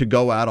to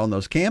go out on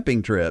those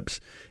camping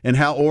trips, and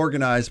how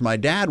organized my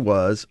dad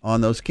was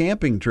on those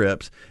camping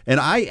trips.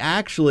 And I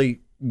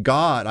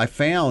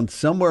found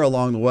somewhere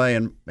along the way,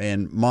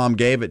 and Mom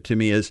gave it to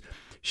me, is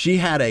she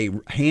had a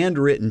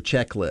handwritten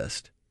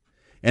checklist.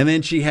 And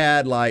then she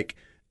had like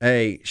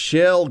a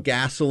Shell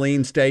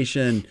gasoline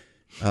station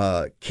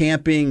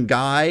camping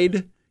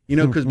guide,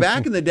 because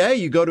back in the day,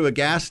 you go to a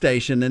gas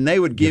station and they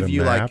would give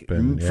you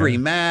free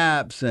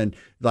maps and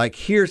like,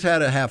 here's how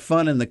to have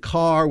fun in the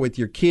car with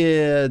your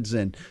kids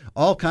and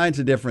all kinds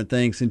of different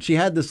things. And she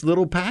had this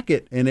little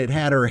packet, and it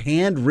had her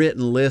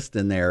handwritten list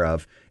in there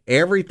of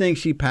everything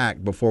she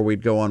packed before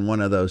we'd go on one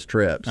of those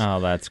trips.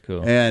 Oh, that's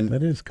cool. And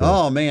that is cool.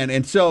 Oh man.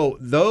 And so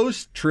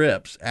those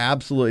trips,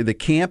 absolutely, the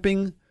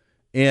camping,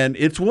 and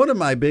it's one of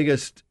my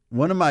biggest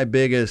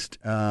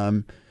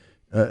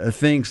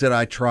things that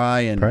I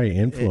try, and probably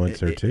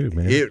influencer too,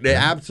 man. It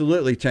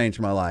absolutely changed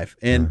my life,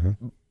 and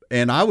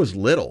I was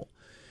little,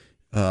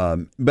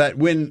 but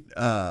when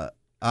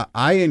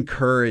I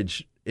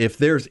encourage, if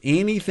there's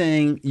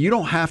anything, you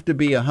don't have to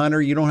be a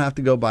hunter, you don't have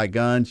to go buy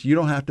guns, you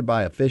don't have to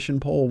buy a fishing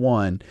pole.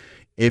 One,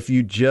 if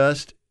you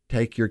just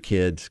take your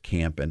kids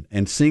camping,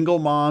 and single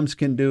moms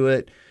can do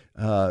it.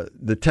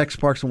 The Texas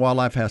Parks and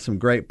Wildlife has some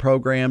great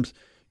programs.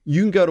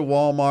 You can go to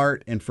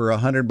Walmart, and for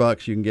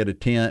 $100 you can get a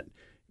tent,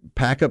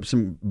 pack up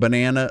some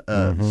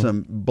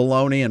some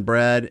bologna and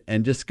bread,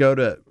 and just go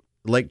to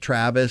Lake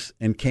Travis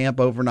and camp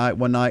overnight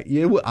one night.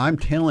 I'm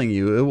telling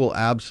you, it will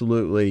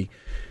absolutely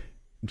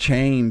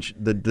change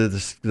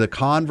the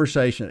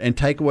conversation and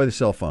take away the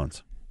cell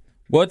phones.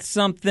 What's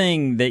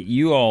something that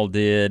you all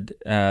did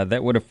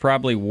that would have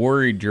probably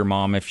worried your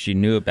mom if she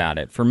knew about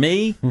it? For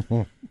me,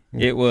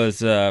 it was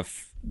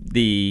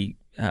the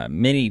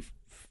mini,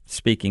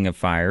 speaking of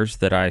fires,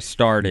 that I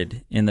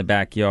started in the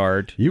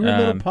backyard. You were a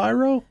little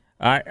pyro?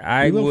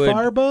 I little would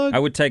firebug? I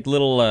would take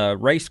little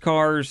race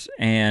cars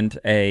and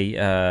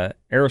a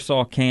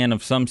aerosol can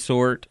of some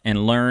sort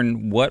and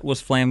learn what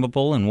was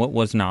flammable and what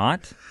was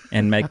not,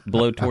 and make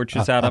blow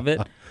torches out of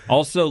it.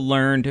 Also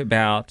learned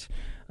about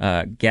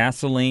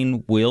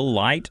gasoline will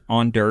light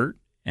on dirt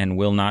and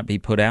will not be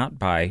put out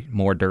by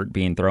more dirt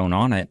being thrown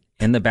on it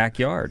in the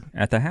backyard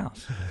at the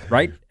house,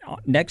 right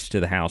next to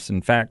the house.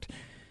 In fact,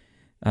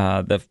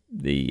 the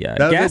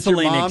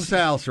gasoline your mom's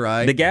house,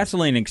 right? The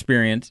gasoline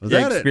experiment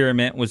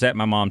was at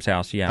my mom's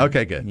house. Yeah.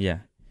 Okay, good.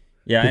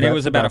 Yeah, and it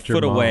was about a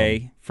foot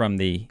away from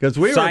the because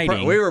we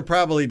siding. we were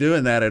probably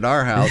doing that at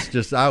our house.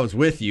 Just I was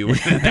with you.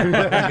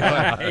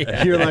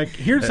 You're like,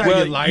 here's how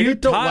you light it.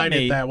 Don't light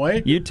it that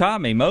way. You taught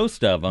me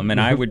most of them,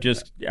 and I would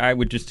just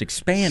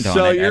expand on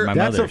it at my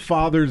that's mother's. a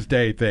Father's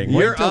Day thing.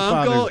 Your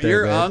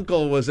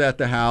uncle was at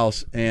the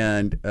house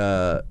and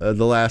the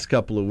last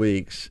couple of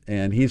weeks,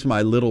 and he's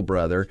my little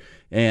brother.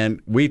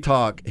 And we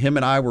talk. Him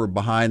and I were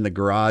behind the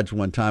garage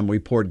one time. We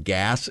poured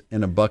gas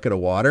in a bucket of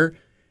water.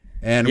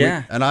 And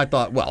and I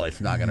thought, well,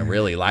 it's not going to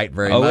really light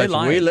very much. It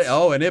lights.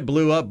 And it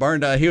blew up,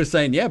 burned. He was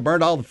saying,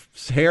 burned all the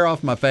hair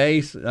off my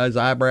face, his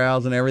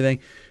eyebrows, and everything.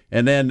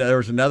 And then there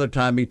was another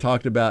time he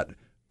talked about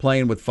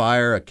playing with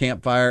fire, a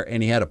campfire,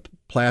 and he had a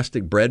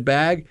plastic bread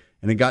bag,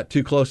 and it got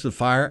too close to the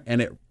fire,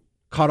 and it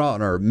caught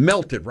on or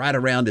melted right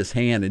around his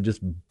hand and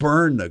just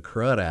burned the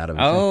crud out of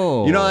his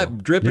hand. You know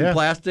that dripping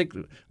plastic,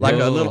 like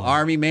a little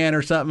army man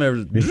or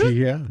something? It was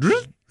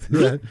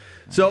Yeah.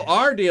 So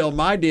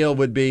my deal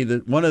would be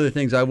that one of the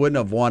things I wouldn't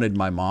have wanted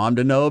my mom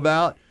to know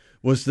about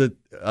was that,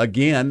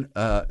 again,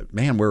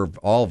 we're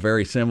all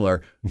very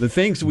similar. The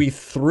things we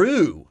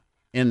threw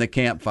in the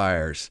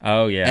campfires.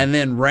 Oh, yeah. And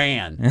then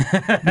ran.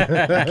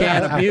 A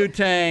can of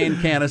butane,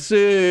 can of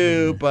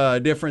soup,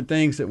 different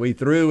things that we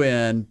threw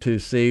in to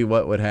see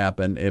what would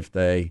happen if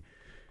they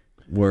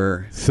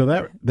were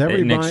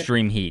in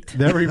extreme heat.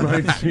 That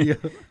reminds me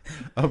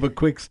of a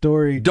quick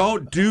story.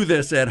 Don't do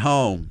this at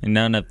home.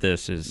 None of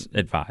this is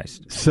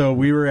advised. So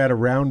we were at a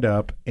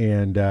roundup,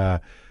 and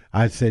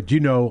I said,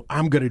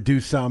 I'm going to do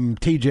something.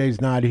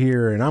 TJ's not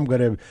here, and I'm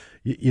going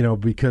to,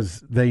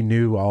 because they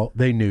knew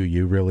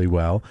you really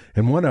well.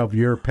 And one of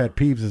your pet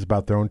peeves is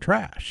about throwing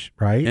trash,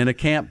 right? In a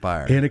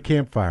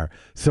campfire.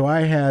 So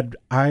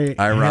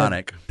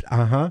ironic.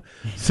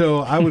 So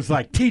I was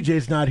like,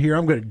 TJ's not here.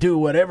 I'm going to do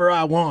whatever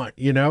I want,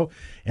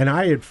 And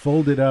I had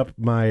folded up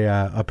my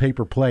a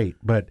paper plate,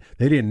 but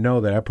they didn't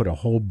know that I put a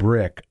whole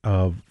brick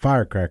of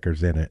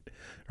firecrackers in it,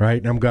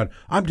 right? And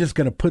I'm just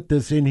going to put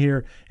this in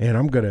here, and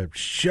I'm going to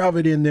shove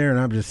it in there, and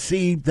I'm just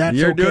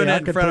You're doing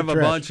it in front of a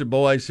bunch of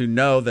boys who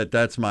know that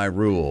that's my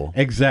rule.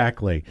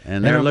 Exactly.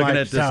 And they're looking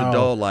at this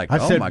adult like,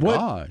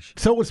 gosh.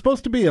 So it was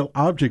supposed to be an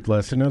object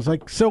lesson. I was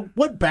like, so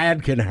what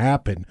bad can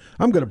happen?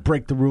 I'm going to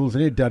break the rules,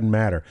 and it doesn't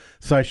matter.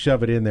 So I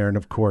shove it in there, and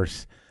of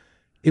course,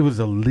 it was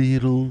a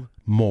little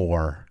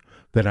more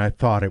than I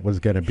thought it was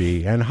going to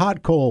be. And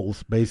hot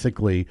coals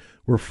basically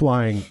were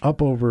flying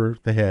up over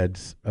the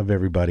heads of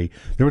everybody.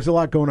 There was a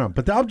lot going on.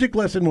 But the object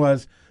lesson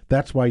was,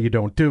 that's why you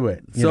don't do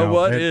it.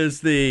 What is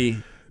the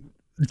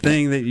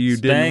thing that you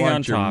didn't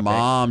want your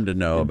mom to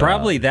know about?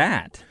 Probably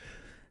that.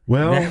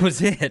 Well, that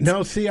was it.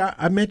 No, see,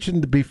 I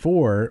mentioned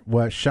before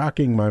what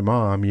shocking my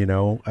mom,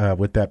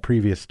 with that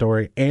previous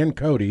story, and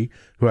Cody,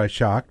 who I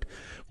shocked,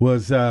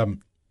 was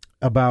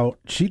about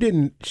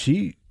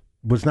she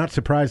was not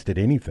surprised at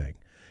anything.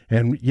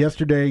 And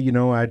yesterday,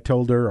 I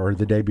told her, or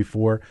the day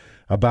before,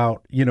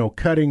 about,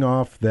 cutting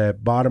off the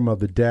bottom of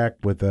the deck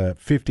with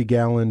 50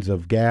 gallons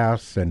of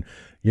gas and,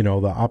 the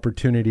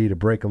opportunity to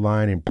break a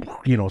line and,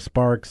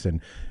 sparks and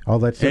all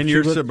that stuff. And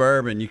you're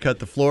suburban. You cut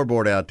the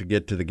floorboard out to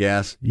get to the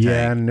gas tank.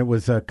 Yeah, and it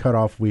was a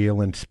cut-off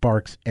wheel and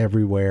sparks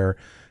everywhere,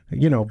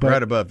 But,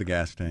 right above the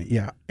gas tank.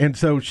 Yeah. And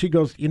so she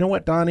goes, you know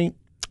what, Donnie?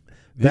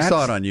 You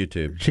saw it on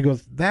YouTube. She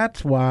goes,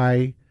 that's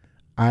why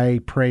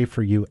I pray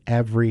for you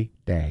every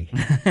day.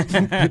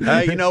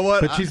 You know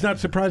what? But she's not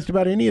surprised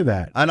about any of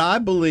that. And I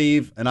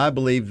believe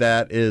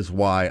that is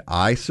why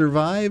I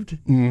survived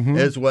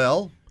as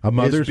well. A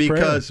mother's prayer.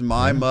 Because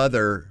my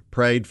mother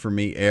prayed for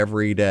me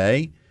every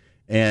day,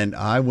 and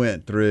I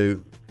went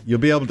through. You'll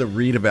be able to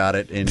read about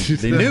it in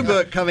the new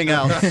book coming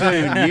out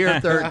soon, year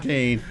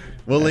 13.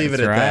 We'll leave it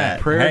at that.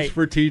 Prayers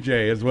for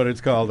TJ is what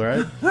it's called,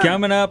 right?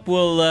 Coming up,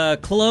 we'll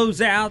close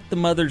out the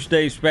Mother's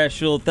Day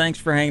special. Thanks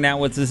for hanging out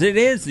with us. It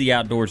is the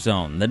Outdoor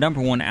Zone, the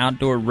 #1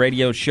 outdoor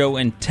radio show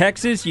in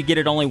Texas. You get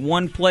it only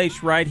one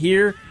place right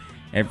here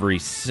every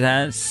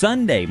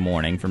Sunday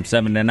morning from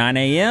 7 to 9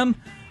 a.m.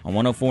 on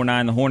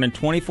 104.9 The Horn and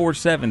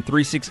 24/7,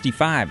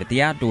 365 at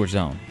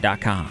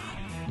theoutdoorzone.com.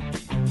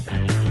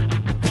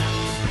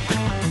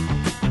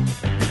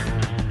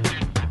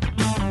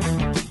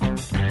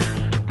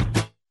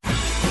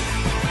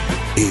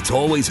 It's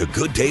always a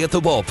good day at the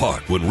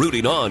ballpark when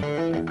rooting on.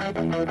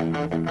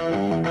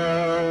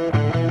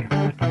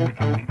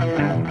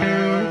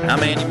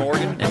 I'm Andy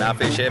Morgan, and I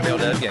fish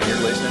FLW, and you're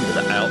listening to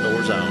the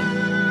Outdoor Zone.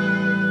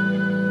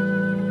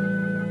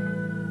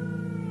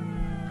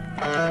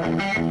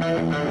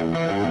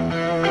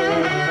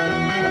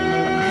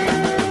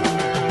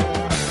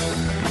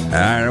 All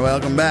right,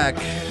 welcome back.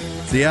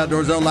 It's the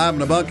Outdoor Zone live in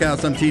the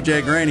bunkhouse. I'm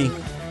TJ Greaney.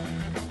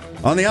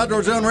 On the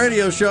Outdoor Zone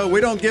radio show,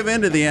 we don't give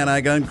in to the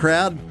anti-gun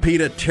crowd,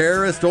 PETA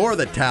terrorists, or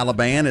the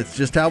Taliban. It's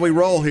just how we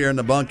roll here in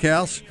the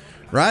bunkhouse.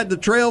 Ride the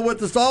trail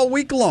with us all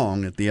week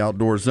long at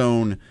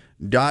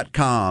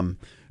theoutdoorzone.com.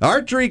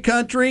 Archery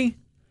country,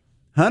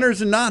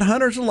 hunters and not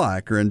hunters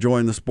alike are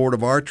enjoying the sport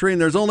of archery,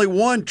 and there's only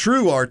one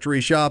true archery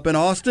shop in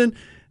Austin.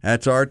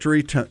 That's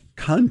Archery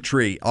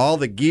Country. All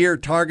the gear,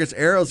 targets,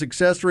 arrows,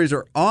 accessories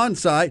are on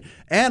site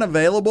and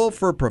available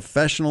for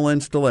professional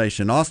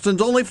installation. Austin's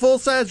only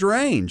full-size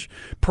range,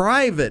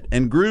 private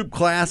and group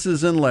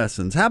classes and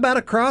lessons. How about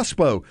a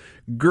crossbow?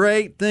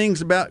 Great thing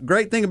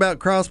about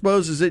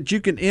crossbows is that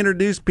you can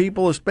introduce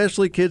people,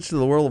 especially kids, to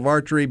the world of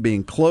archery,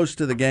 being close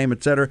to the game,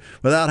 etc.,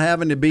 without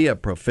having to be a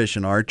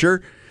proficient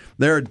archer.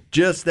 They're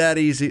just that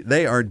easy.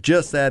 They are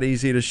just that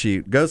easy to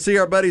shoot. Go see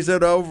our buddies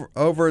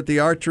over at the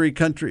Archery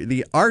Country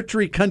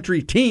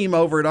team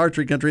over at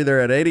Archery Country. They're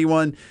at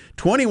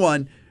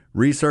 8121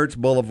 Research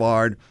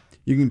Boulevard.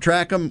 You can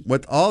track them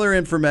with all their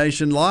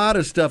information. A lot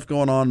of stuff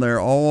going on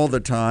there all the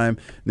time.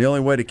 The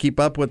only way to keep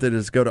up with it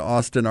is go to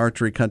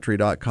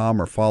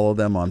austinarcherycountry.com or follow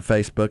them on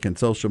Facebook and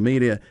social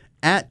media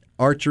at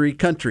Archery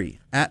Country,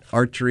 at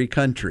Archery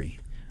Country.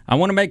 I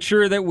want to make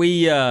sure that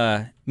we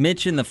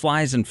mention the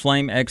Flies and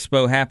Flame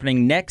Expo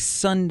happening next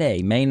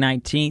Sunday, May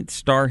 19th,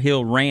 Star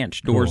Hill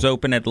Ranch. Doors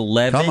open at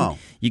 11. Come on.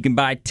 You can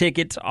buy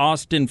tickets,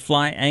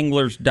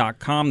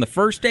 austinflyanglers.com. The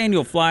first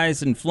annual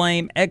Flies and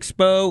Flame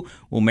Expo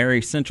will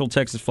marry Central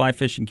Texas fly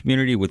fishing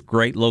community with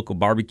great local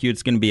barbecue.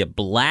 It's going to be a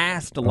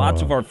blast.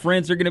 Lots of our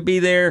friends are going to be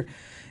there.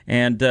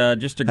 And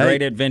just a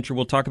great adventure.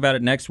 We'll talk about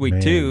it next week,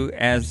 too,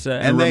 and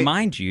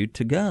remind you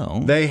to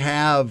go. They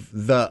have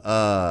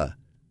the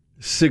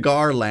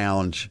cigar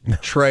lounge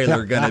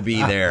trailer going to be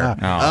there.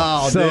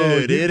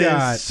 Dude, it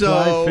is so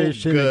fly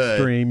fishing good.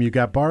 Extreme. You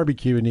got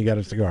barbecue and you got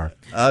a cigar.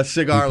 A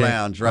cigar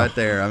lounge right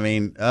there. I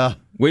mean,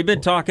 we've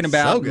been talking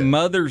about so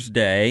Mother's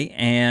Day,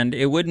 and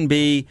it wouldn't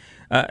be.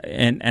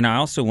 And I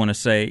also want to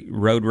say,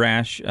 Road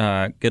Rash,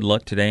 good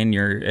luck today in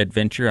your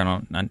adventure.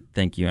 I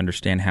think you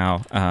understand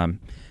how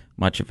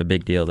much of a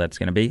big deal that's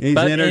going to be. He's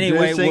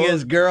introducing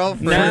his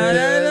girlfriend.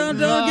 No,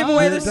 don't give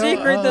away the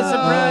secret, the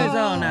surprise.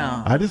 Oh,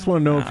 no. I just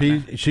want to know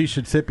if she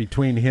should sit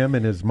between him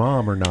and his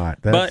mom or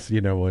not. That's,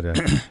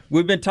 what.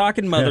 We've been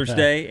talking Mother's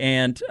Day,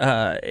 and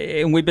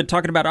we've been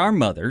talking about our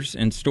mothers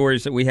and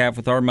stories that we have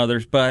with our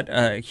mothers, but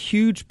a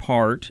huge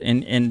part,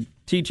 and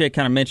TJ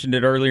kind of mentioned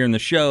it earlier in the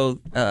show,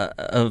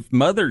 of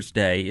Mother's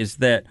Day is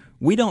that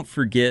we don't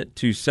forget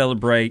to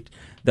celebrate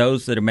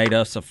those that have made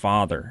us a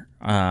father,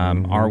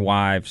 our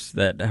wives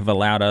that have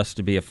allowed us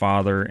to be a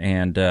father,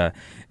 and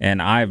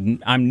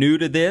I'm new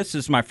to this.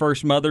 This is my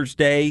first Mother's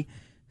Day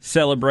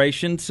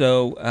celebration,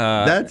 so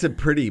that's a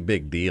pretty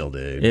big deal,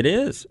 dude. It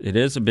is. It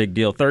is a big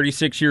deal.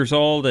 36 years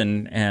old,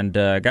 and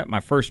got my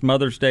first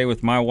Mother's Day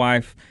with my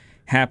wife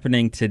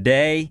happening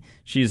today.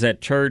 She's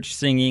at church,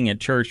 singing at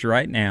church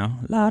right now.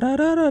 La da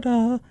da da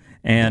da.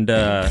 And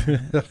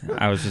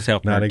I was just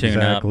helping her tune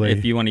up.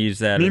 If you want to use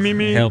that,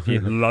 help you.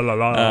 La la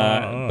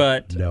la.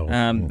 But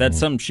that's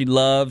something she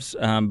loves.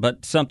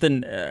 But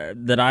something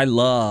that I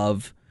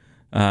love,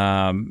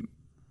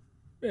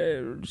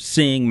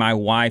 seeing my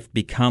wife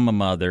become a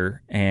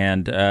mother,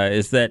 and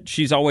is that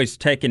she's always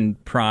taken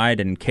pride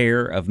and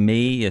care of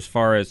me. As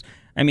far as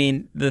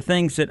the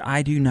things that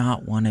I do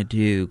not want to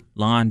do,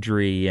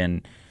 laundry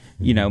and.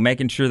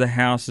 Making sure the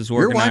house is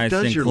organized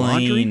and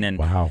clean and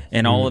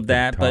all of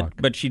that.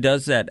 But she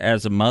does that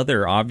as a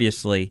mother,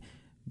 obviously,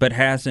 but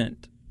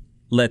hasn't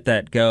let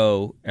that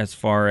go as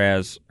far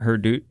as her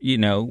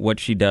what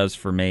she does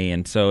for me.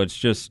 And so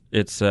it's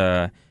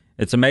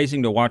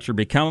amazing to watch her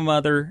become a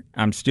mother.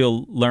 I'm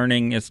still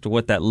learning as to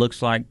what that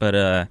looks like,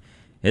 but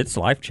it's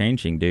life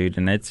changing, dude,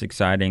 and it's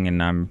exciting.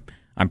 And I'm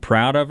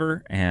proud of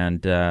her,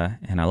 and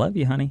I love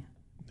you, honey.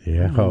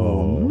 Yeah.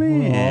 Oh,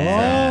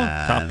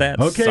 man. Top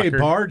that, okay, sucker.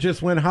 Bar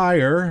just went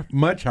higher,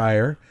 much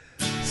higher.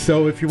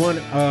 So if you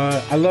want,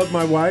 I love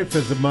my wife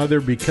as a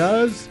mother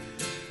because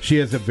she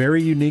has a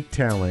very unique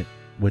talent,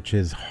 which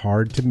is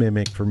hard to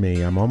mimic for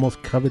me. I'm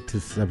almost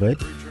covetous of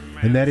it.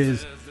 And that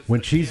is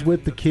when she's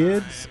with the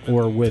kids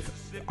or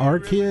with our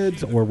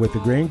kids or with the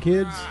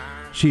grandkids,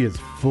 she is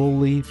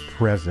fully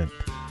present.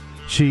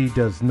 She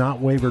does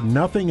not waver.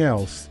 Nothing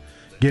else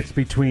gets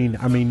between.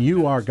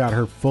 You got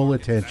her full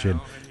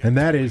attention. And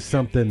that is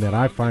something that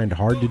I find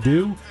hard to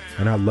do,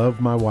 and I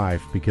love my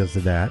wife because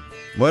of that.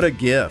 What a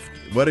gift.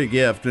 What a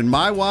gift. And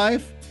my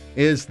wife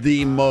is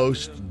the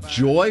most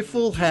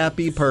joyful,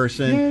 happy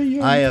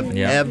person I have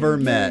ever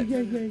met.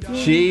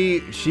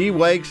 She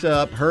wakes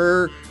up,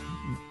 her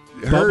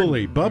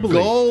bubbly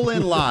goal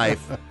in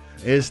life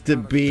is to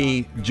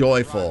be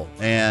joyful,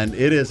 and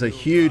it is a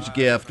huge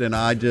gift, and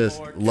I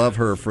just love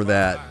her for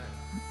that.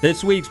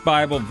 This week's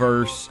Bible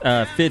verse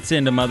fits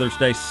into Mother's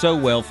Day so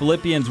well.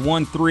 Philippians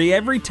 1:3.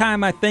 Every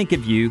time I think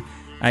of you,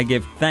 I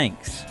give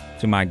thanks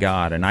to my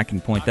God, and I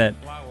can point that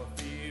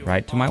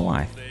right to my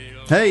wife.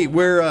 Hey,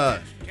 we're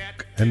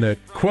And the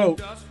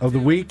quote of the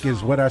week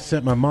is what I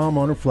sent my mom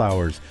on her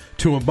flowers.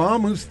 To a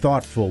mom who's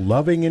thoughtful,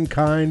 loving, and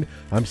kind,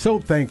 I'm so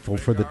thankful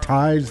for the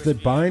ties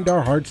that bind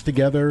our hearts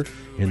together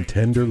in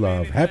tender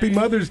love. Happy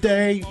Mother's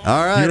Day.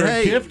 All right, You're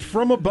hey. a gift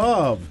from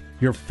above.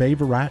 Your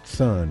favorite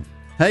son.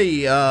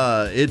 Hey,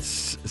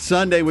 it's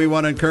Sunday. We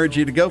want to encourage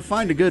you to go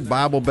find a good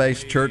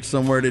Bible-based church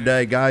somewhere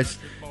today. Guys,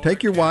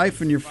 take your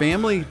wife and your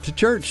family to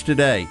church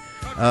today.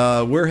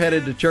 We're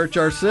headed to church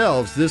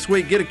ourselves this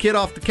week. Get a kid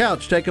off the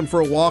couch. Take them for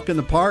a walk in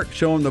the park.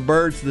 Show them the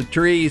birds, the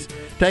trees.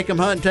 Take them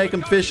hunting, take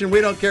them fishing.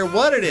 We don't care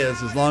what it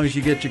is as long as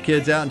you get your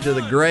kids out into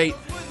the great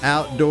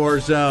outdoor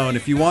zone.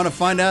 If you want to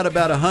find out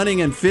about a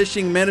hunting and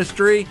fishing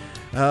ministry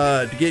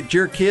to get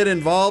your kid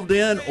involved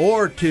in,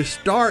 or to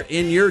start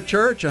in your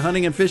church, a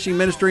hunting and fishing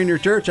ministry in your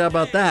church, how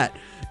about that?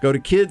 Go to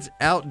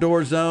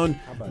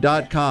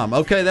kidsoutdoorzone.com.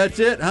 Okay, that's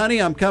it,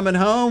 honey. I'm coming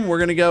home. We're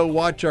going to go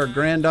watch our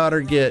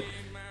granddaughter get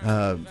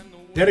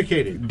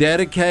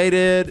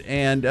dedicated.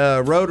 And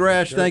Road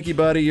Rash, thank you,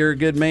 buddy. You're a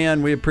good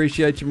man. We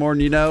appreciate you more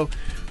than you know.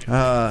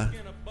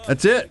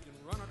 That's it.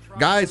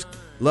 Guys,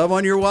 love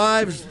on your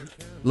wives.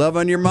 Love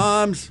on your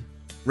moms.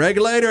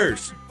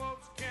 Regulators,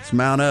 let's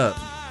mount up.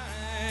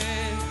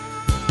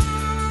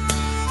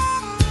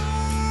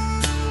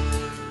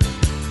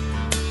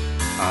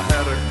 I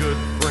had a good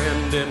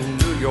friend in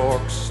New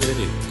York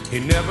City. He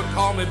never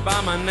called me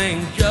by my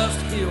name, just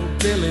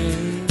Hillbilly.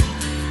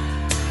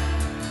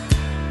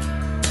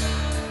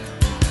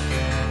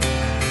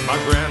 My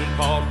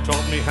grandpa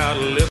taught me how to live